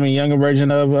of Tommy, younger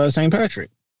version of St. Patrick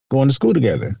going to school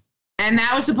together. And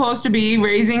that was supposed to be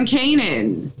Raising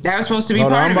Kanan. That was supposed to be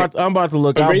part of it. I'm about to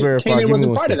look. I'll verify. Kanan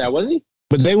wasn't part of that, was he?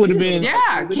 But they would have been.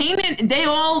 Yeah, Kanan.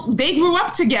 They grew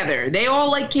up together. They all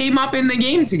like came up in the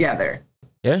game together.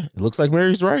 Yeah, it looks like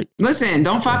Mary's right. Listen,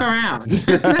 don't fuck around.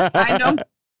 I don't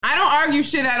argue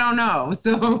shit I don't know.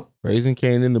 So Raising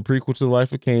Kanan, the prequel to the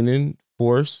Life of Kanan.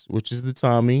 Force, which is the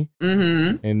Tommy.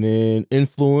 Mm-hmm. And then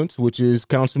Influence, which is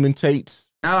Councilman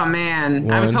Tate's. Oh man,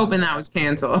 I was hoping that was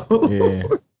canceled. Yeah.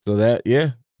 So that,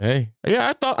 yeah. Hey,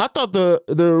 yeah. I thought the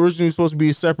original was supposed to be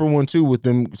a separate one too with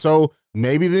them. So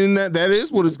maybe then that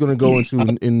is what it's going to go into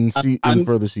in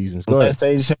further seasons. Go ahead.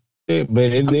 But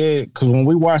it did, because when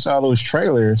we watched all those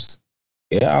trailers,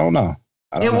 yeah, I don't know.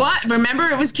 Remember,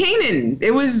 it was Kanan.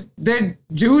 It was the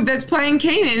dude that's playing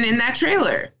Kanan in that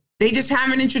trailer. They just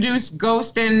haven't introduced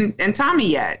Ghost and Tommy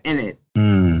yet in it.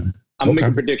 I'm gonna make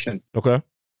a prediction. Okay.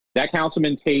 That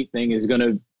Councilman Tate thing is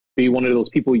gonna be one of those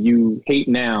people you hate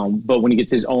now, but when he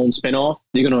gets his own spinoff,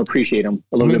 you're gonna appreciate him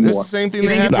a little bit more. The same thing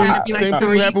that happened. Same thing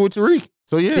that happened with Tariq.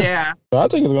 So yeah. Yeah. I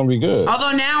think it's gonna be good.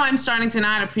 Although now I'm starting to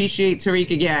not appreciate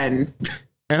Tariq again.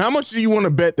 And how much do you want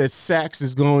to bet that Sax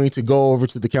is going to go over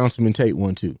to the Councilman Tate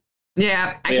one too?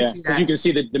 Yeah, I can see that. You can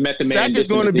see the Method Man. Sack is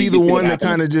going to be the one that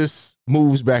kind of just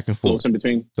moves back and forth in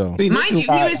between. So, mind you, he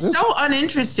was so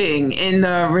uninteresting in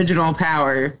the original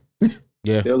Power.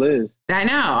 Yeah, still is. I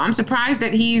know. I'm surprised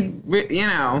that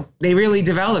they really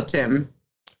developed him.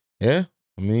 Yeah,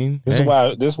 I mean, this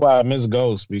is why I miss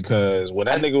Ghost, because when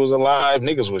that nigga was alive,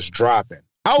 niggas was dropping.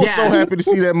 I was so happy to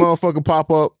see that motherfucker pop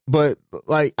up, but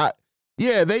like,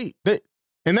 they.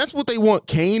 And that's what they want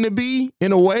Kane to be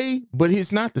in a way, but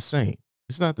it's not the same.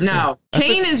 It's not the same. No,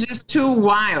 Kane is just too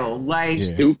wild. Like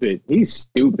stupid. He's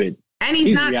stupid. And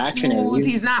he's not smooth.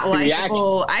 He's not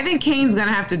likable. I think Kane's going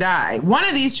to have to die. One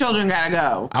of these children got to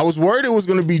go. I was worried it was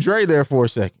going to be Dre there for a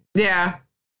second. Yeah.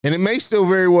 And it may still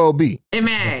very well be. It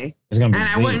may. It's gonna be and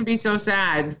I wouldn't be so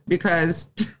sad because...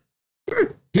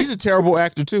 He's a terrible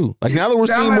actor too. Like now that we're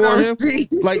seeing more of him,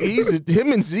 like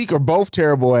him and Zeke are both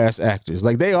terrible ass actors.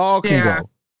 Like they all can go.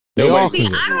 They all can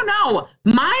go. I don't know.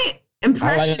 My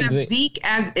impression of Zeke.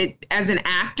 Zeke as an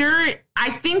actor, I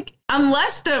think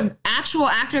unless the actual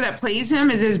actor that plays him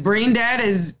is as brain dead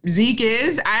as Zeke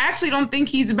is, I actually don't think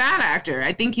he's a bad actor.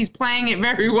 I think he's playing it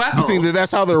very well. You think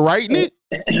that's how they're writing it?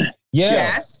 Yeah.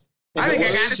 Yes. I think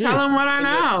I gotta tell him what I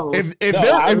know.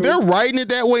 If they're writing it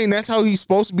that way and that's how he's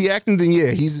supposed to be acting, then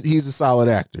yeah, he's a solid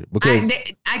actor. Because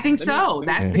I think so.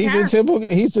 That's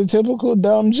he's a typical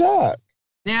dumb jock.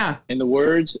 Yeah. In the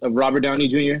words of Robert Downey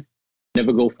Jr.,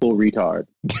 never go full retard.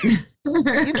 You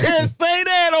can't say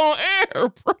that on air,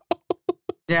 bro.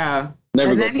 Yeah.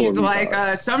 Never and go then full he's retard.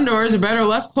 like, some doors are better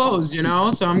left closed,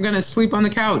 so I'm gonna sleep on the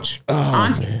couch.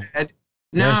 Oh, man.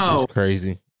 No. That's just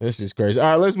crazy. This is crazy. All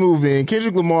right, let's move in.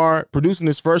 Kendrick Lamar producing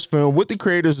his first film with the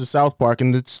creators of South Park,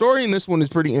 and the story in this one is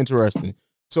pretty interesting.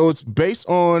 So it's based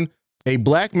on a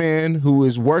black man who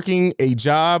is working a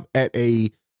job at a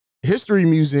history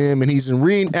museum, and he's in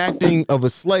reenacting of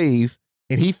a slave,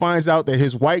 and he finds out that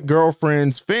his white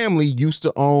girlfriend's family used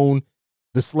to own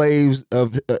the slaves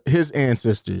of his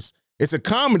ancestors. It's a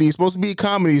comedy. It's supposed to be a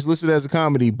comedy. It's listed as a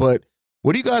comedy, but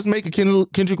what do you guys make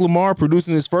of Kendrick Lamar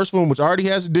producing his first film, which already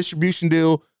has a distribution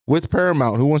deal with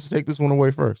Paramount? Who wants to take this one away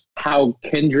first? How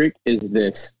Kendrick is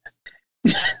this?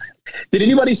 Did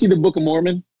anybody see the Book of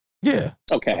Mormon? Yeah.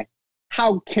 Okay.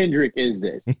 How Kendrick is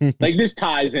this? Like, this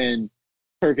ties in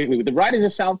perfectly with the writers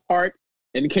of South Park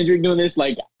and Kendrick doing this.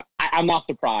 Like, I'm not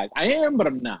surprised. I am, but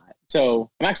I'm not. So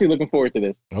I'm actually looking forward to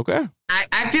this. Okay.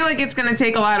 I feel like it's going to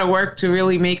take a lot of work to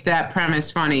really make that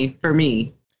premise funny for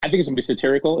me. I think it's going to be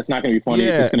satirical. It's not going to be funny. Yeah.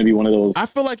 It's just going to be one of those. I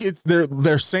feel like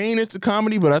they're saying it's a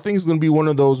comedy, but I think it's going to be one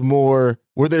of those more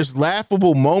where there's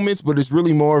laughable moments, but it's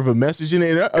really more of a message in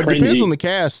it. It depends on the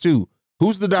cast too.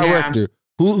 Who's the director? Yeah.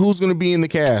 Who's going to be in the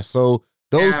cast? So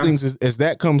those things, as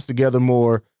that comes together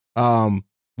more,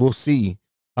 we'll see.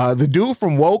 The dude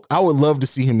from Woke, I would love to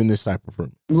see him in this type of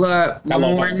film.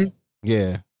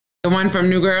 Yeah. The one from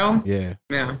New Girl? Yeah.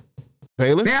 Yeah.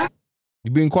 Taylor? Yeah. You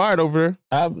being quiet over there?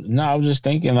 I was just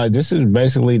thinking, like, this is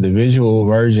basically the visual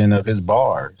version of his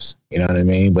bars. You know what I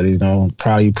mean? But he's going to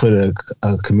probably put a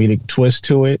comedic twist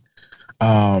to it.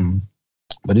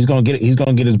 But he's going to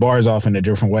get his bars off in a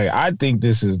different way. I think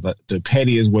this is the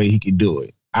pettiest way he could do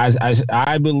it.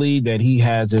 I believe that he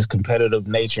has this competitive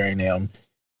nature in him,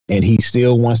 and he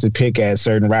still wants to pick at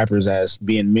certain rappers as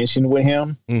being mentioned with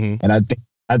him. Mm-hmm. And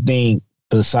I think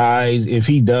besides, if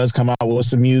he does come out with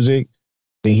some music,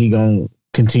 then he gonna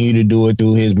continue to do it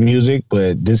through his music.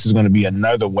 But this is gonna be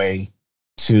another way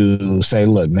to say,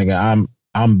 look, nigga,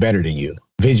 I'm better than you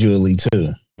visually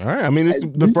too. All right. I mean, it's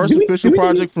the first official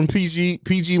project from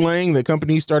PG Lang. The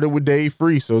company started with Dave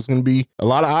Free, so it's going to be a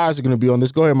lot of eyes are going to be on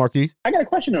this. Go ahead, Marquis. I got a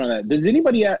question on that. Does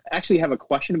anybody actually have a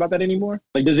question about that anymore?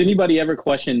 Like, does anybody ever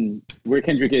question where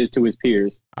Kendrick is to his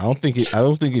peers? I don't think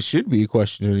it should be a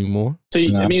question anymore. So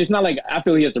I mean, it's not like I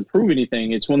feel he has to prove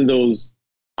anything. It's one of those.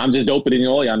 I'm just doper than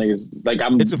all y'all niggas. Like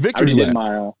it's a victory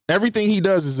lap. Everything he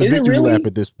does is a victory lap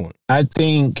at this point. I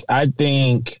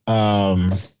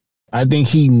think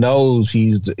he knows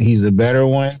he's a better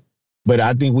one, but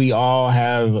I think we all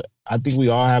have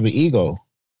an ego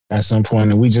at some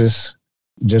point, and we just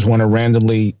want to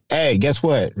randomly, hey, guess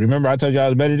what? Remember I told you I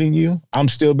was better than you? I'm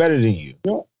still better than you.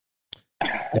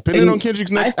 Depending on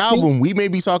Kendrick's next album, we may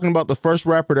be talking about the first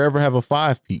rapper to ever have a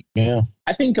 5-peat. Yeah.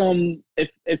 I think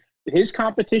if his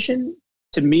competition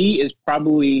to me is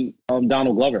probably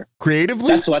Donald Glover. Creatively?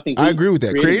 That's what I think. I agree with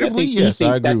that. Creatively, yes,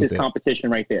 I agree with that. That's his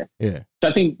competition right there. Yeah. So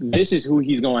I think this is who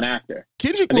he's going after.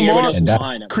 Kendrick Lamar,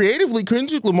 creatively,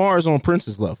 Kendrick Lamar is on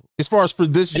Prince's level as far as for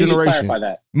this generation. Clarify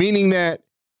that. Meaning that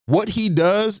what he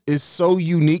does is so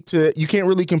unique to you can't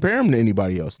really compare him to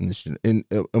anybody else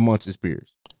amongst his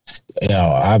peers.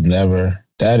 I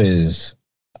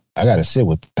got to sit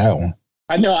with that one.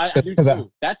 I know, I do too.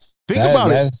 Think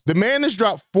about it. The man has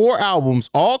dropped 4 albums,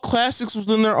 all classics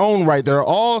within their own right. They're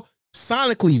all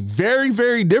sonically very,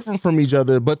 very different from each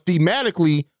other, but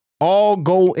thematically all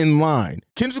go in line.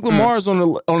 Kendrick Lamar is on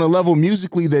a level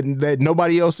musically that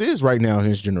nobody else is right now in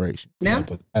his generation. Yeah,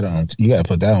 you gotta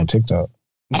put that on TikTok.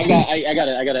 I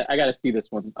gotta see this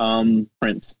one.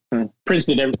 Prince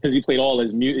did everything because he played all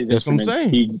his music. That's what I'm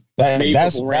saying.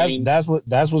 That's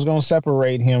what's gonna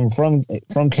separate him from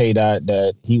K-Dot.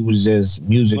 That he was just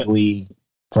musically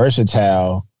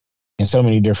versatile in so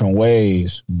many different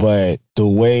ways. But the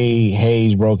way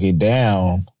Hayes broke it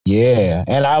down, yeah.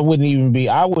 And I wouldn't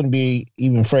be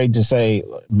even afraid to say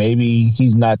maybe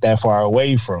he's not that far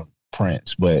away from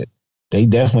Prince, but they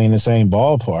definitely in the same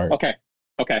ballpark. Okay.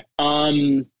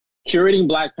 Curating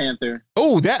Black Panther.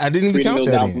 Oh, that I didn't even count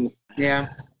that albums. Yeah.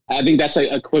 I think that's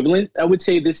equivalent, I would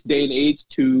say, this day and age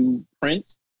to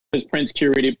Prince, because Prince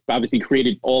obviously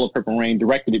created all of Purple Rain,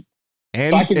 directed it.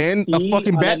 And a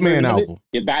fucking Batman album.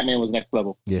 Yeah, Batman was next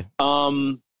level. Yeah.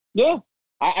 Yeah.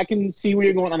 I can see where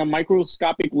you're going on a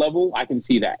microscopic level. I can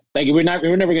see that. Like we're never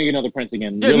gonna get another Prince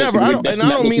again. Yeah, never. I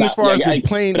don't mean as far as the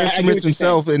playing instruments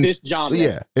himself and this genre.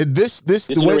 Yeah, this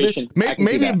the way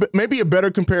maybe a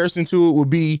better comparison to it would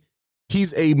be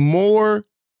he's a more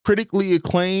critically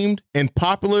acclaimed and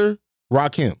popular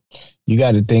Rakim. You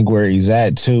got to think where he's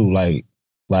at too.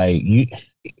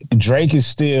 Drake is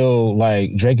still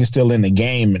in the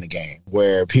game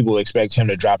where people expect him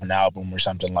to drop an album or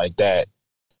something like that.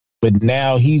 But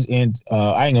now he's in,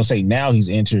 I ain't gonna say now he's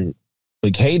entered,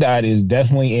 but K-Dot is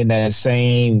definitely in that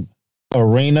same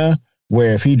arena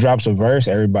where if he drops a verse,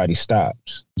 everybody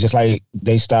stops. Just like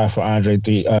they stopped for Andre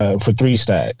for 3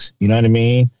 Stacks. You know what I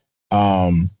mean?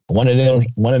 One of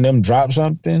them drop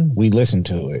something, we listen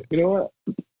to it. You know what?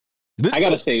 I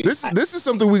gotta say this is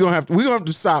something we're gonna have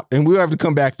to stop, and we'll have to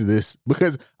come back to this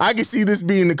because I can see this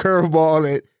being the curveball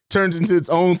that turns into its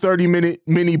own 30-minute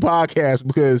mini podcast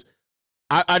because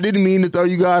I didn't mean to throw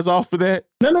you guys off for that.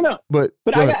 No. But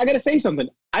I gotta say something.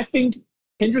 I think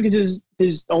Kendrick is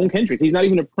his own Kendrick. He's not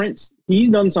even a Prince. He's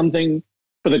done something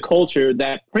for the culture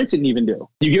that Prince didn't even do.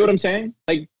 You get what I'm saying?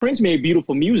 Like Prince made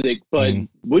beautiful music, but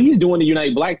what he's doing to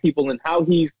unite Black people and how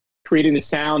he's creating the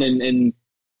sound and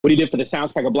what he did for the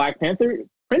soundtrack of Black Panther,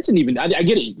 Prince didn't even. I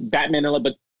get it, Batman and all,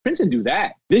 but Prince didn't do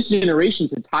that. This generation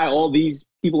to tie all these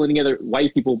people in together,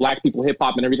 white people, Black people, hip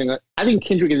hop, and everything. I think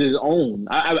Kendrick is his own.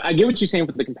 I get what you're saying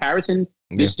with the comparison.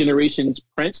 Yeah. This generation's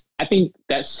Prince. I think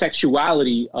that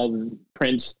sexuality of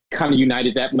Prince kind of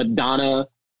united that Madonna,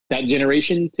 that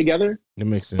generation together. It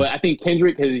makes sense. But I think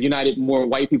Kendrick has united more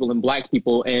white people than Black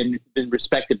people and been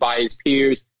respected by his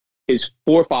peers, his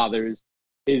forefathers,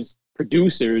 his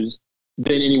producers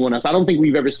than anyone else. I don't think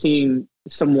we've ever seen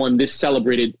someone this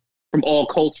celebrated from all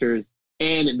cultures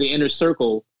and the inner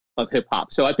circle of hip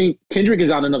hop. So I think Kendrick is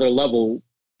on another level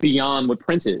beyond what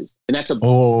Prince is. And that's a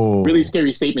really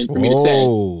scary statement for me to say.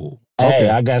 Okay,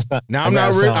 I got something. Now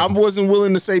I wasn't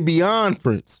willing to say beyond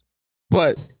Prince,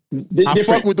 but I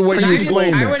fuck with the way you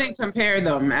explained that. I wouldn't compare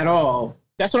them at all.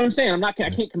 That's what I'm saying. I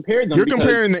can't compare them. You're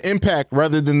comparing the impact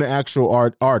rather than the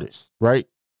actual artist, right?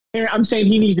 I'm saying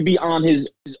he needs to be on his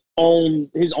own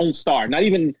star, not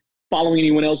even following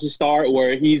anyone else's star,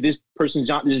 or he's this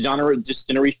person's this genre, just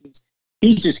generations.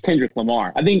 He's just Kendrick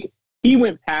Lamar. I think he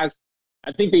went past.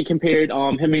 I think they compared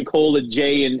him and Cole to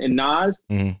Jay and Nas.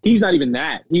 Mm-hmm. He's not even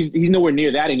that. He's nowhere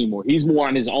near that anymore. He's more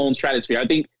on his own stratosphere. I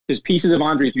think there's pieces of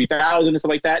Andre 3000 and stuff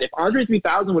like that. If Andre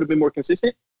 3000 would have been more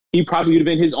consistent, he probably would have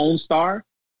been his own star.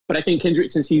 But I think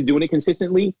Kendrick, since he's doing it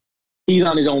consistently, he's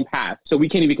on his own path. So we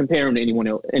can't even compare him to anyone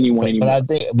anymore.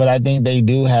 But I think they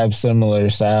do have similar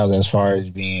styles as far as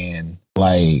being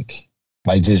like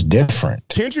just different.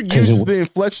 Kendrick uses the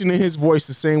inflection in his voice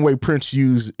the same way Prince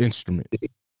used instruments.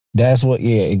 That's what.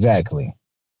 Yeah, exactly.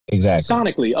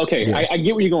 Sonically, okay, yeah. I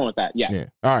get where you're going with that. Yeah.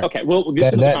 All right. Okay. Well,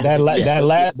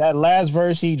 that last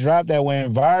verse he dropped that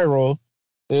went viral.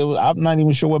 I'm not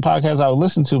even sure what podcast I would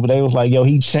listen to, but they was like, "Yo,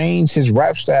 he changed his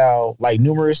rap style like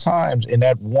numerous times in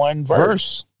that one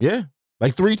verse." Yeah,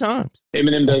 like 3 times.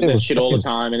 Eminem does that shit all the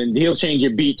time, and then he'll change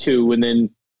your beat too, and then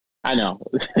I know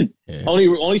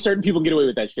only certain people get away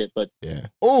with that shit. But yeah.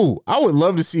 Oh, I would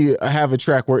love to have a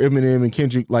track where Eminem and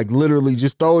Kendrick like literally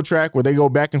just throw a track where they go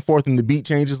back and forth and the beat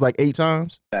changes like 8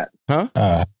 times.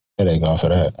 Headache off of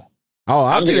that. Oh,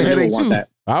 I'll get a headache too.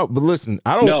 But listen,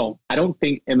 I don't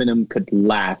think Eminem could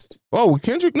last. Oh, with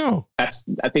Kendrick, no. I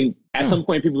think at some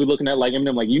point people were looking at like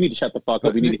Eminem, like, you need to shut the fuck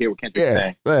up. We need to hear what Kendrick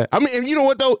say. Yeah. I mean, and you know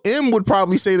what though? M would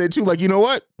probably say that too. Like, you know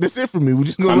what? That's it for me. We're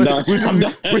just gonna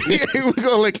we're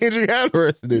gonna let Kendrick have the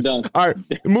rest of this. All right,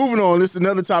 moving on. This is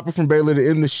another topic from Baylor to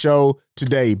end the show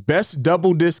today. Best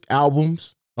double disc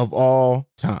albums of all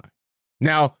time.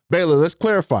 Now, Baylor, let's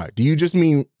clarify. Do you just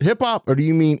mean hip hop or do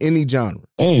you mean any genre?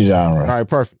 Any genre. All right,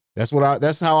 perfect.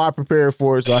 That's how I prepared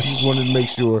for it. So I just wanted to make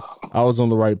sure I was on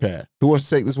the right path. Who wants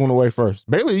to take this one away first?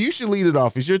 Baylor, you should lead it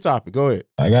off. It's your topic. Go ahead.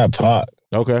 I got Pac.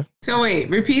 Okay. So wait,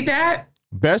 repeat that.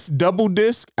 Best double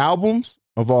disc albums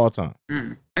of all time.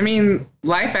 I mean,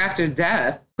 Life After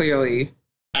Death, clearly.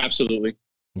 Absolutely.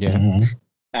 Yeah. Mm-hmm.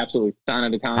 Absolutely. Sign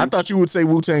of the Times. I thought you would say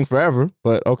Wu-Tang Forever,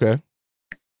 but okay.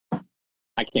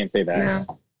 I can't say that.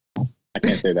 No. I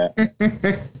can't say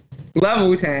that. Love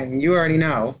Wu-Tang. You already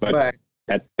know, but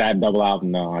that double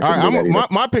album, no. All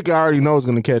right, my pick I already know is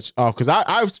going to catch off because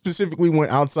I specifically went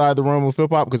outside the realm of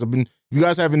hip hop because if you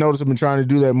guys haven't noticed, I've been trying to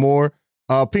do that more.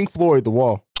 Pink Floyd, The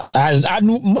Wall. I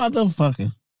knew,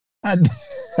 motherfucker. I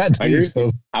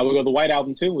would go the White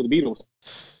Album too with the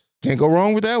Beatles. Can't go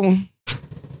wrong with that one.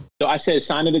 So I said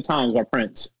Sign of the Times by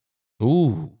Prince.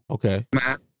 Ooh, okay.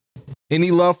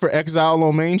 Any love for Exile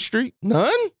on Main Street?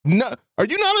 None? No. Are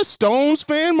you not a Stones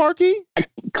fan, Marquis?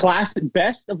 Classic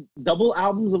best of double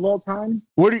albums of all time.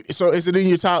 So is it in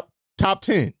your top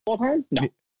 10? All time? No.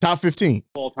 Top 15?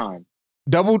 All time.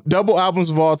 Double albums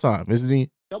of all time. Is it in?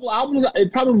 Double albums?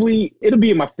 It'll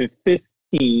be in my 15.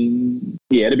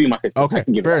 Yeah, it'll be in my 15. Okay,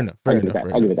 fair enough. I'll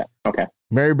give it that. Okay.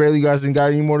 Mary Bailey, you guys didn't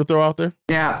got any more to throw out there?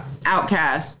 Yeah.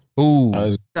 Outkast. Ooh.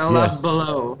 The Love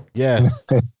Below. Yes.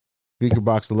 Speaker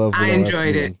Box, The Love Below. I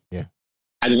enjoyed it. Yeah.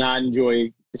 I did not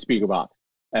enjoy the Speaker Box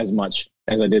as much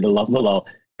as I did The Love Below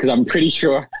because I'm pretty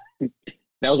sure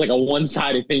that was like a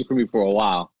one-sided thing for me for a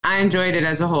while. I enjoyed it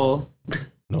as a whole.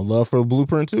 No love for the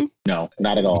Blueprint too? No,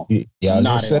 not at all. Yeah,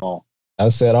 not at all. I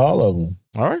said all of them.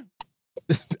 All right.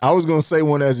 I was gonna say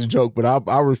one as a joke, but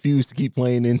I refuse to keep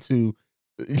playing into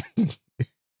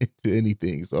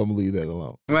anything, so I'm gonna leave that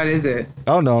alone. What is it?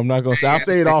 Oh no, I'm not gonna say. I'll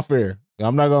say it off air.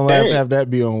 I'm not gonna have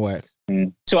that be on wax.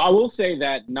 So I will say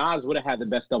that Nas would have had the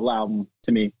best double album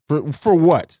to me. For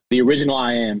what? The original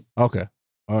I Am. Okay.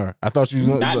 All right. I thought you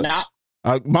was not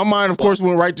my mind, of course,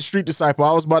 went right to Street Disciple.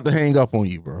 I was about to hang up on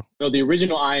you, bro. No, the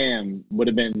original I Am would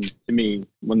have been, to me,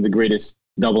 one of the greatest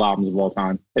double albums of all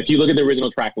time. If you look at the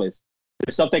original track list,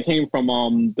 the stuff that came from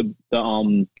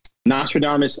the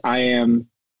Nostradamus, I Am,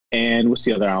 and what's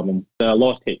the other album? The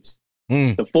Lost Tapes.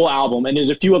 The full album, and there's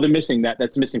a few other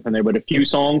that's missing from there, but a few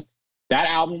songs. That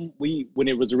album, when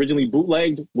it was originally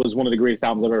bootlegged, was one of the greatest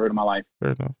albums I've ever heard in my life.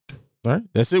 Fair enough. All right,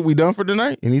 that's it. We done for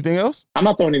tonight. Anything else? I'm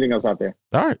not throwing anything else out there.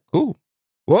 All right, cool.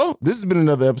 Well, this has been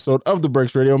another episode of The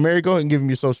Breaks Radio. Mary, go ahead and give me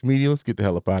your social media. Let's get the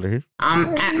hell up out of here.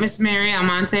 I'm at Miss Mary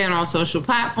Almonte on all social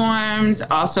platforms.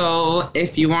 Also,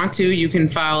 if you want to, you can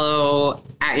follow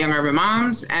at Young Urban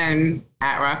Moms and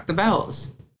at Rock the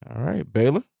Bells. All right,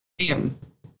 Baylor.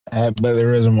 At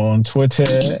Bailerism on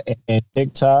Twitter and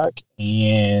TikTok,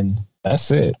 and that's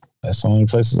it. That's the only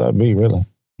places I'll be, really.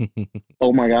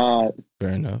 Oh my God.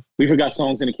 Fair enough. We forgot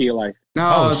Songs in the Key of Life.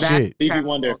 No, shit. Stevie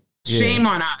Wonder. Shame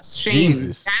on us. Shame.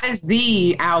 Jesus. That is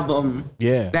the album.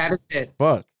 Yeah. That is it.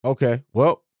 Fuck. Okay.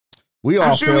 Well, we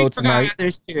all failed tonight.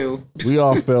 Others too. We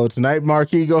all failed tonight.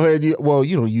 Marquis, go ahead. You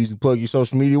don't usually plug your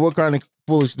social media. What kind of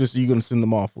foolishness are you going to send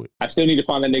them off with? I still need to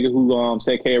find that nigga who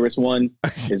said KRS-One. I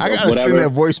got to send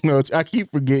that voicemail. I keep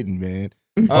forgetting, man.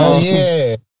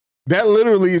 Yeah. That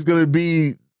literally is going to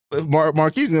be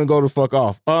Marquis is going to go the fuck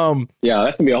off. Yeah,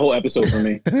 that's going to be a whole episode for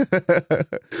me.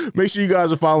 Make sure you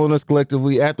guys are following us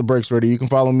collectively at The Breaks Radio. You can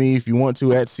follow me if you want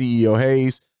to at CEO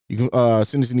Hayes. You can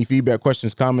send us any feedback,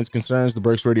 questions, comments, concerns,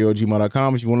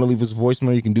 thebreaksradio@gmail.com. If you want to leave us a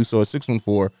voicemail, you can do so at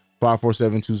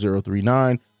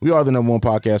 614-547-2039. We are the #1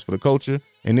 podcast for the culture.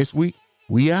 And this week,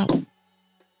 we out.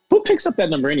 Who picks up that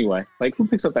number anyway? Like, who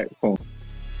picks up that phone?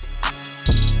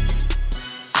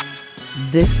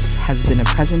 This has been a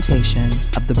presentation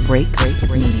of the Breaks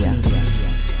Media.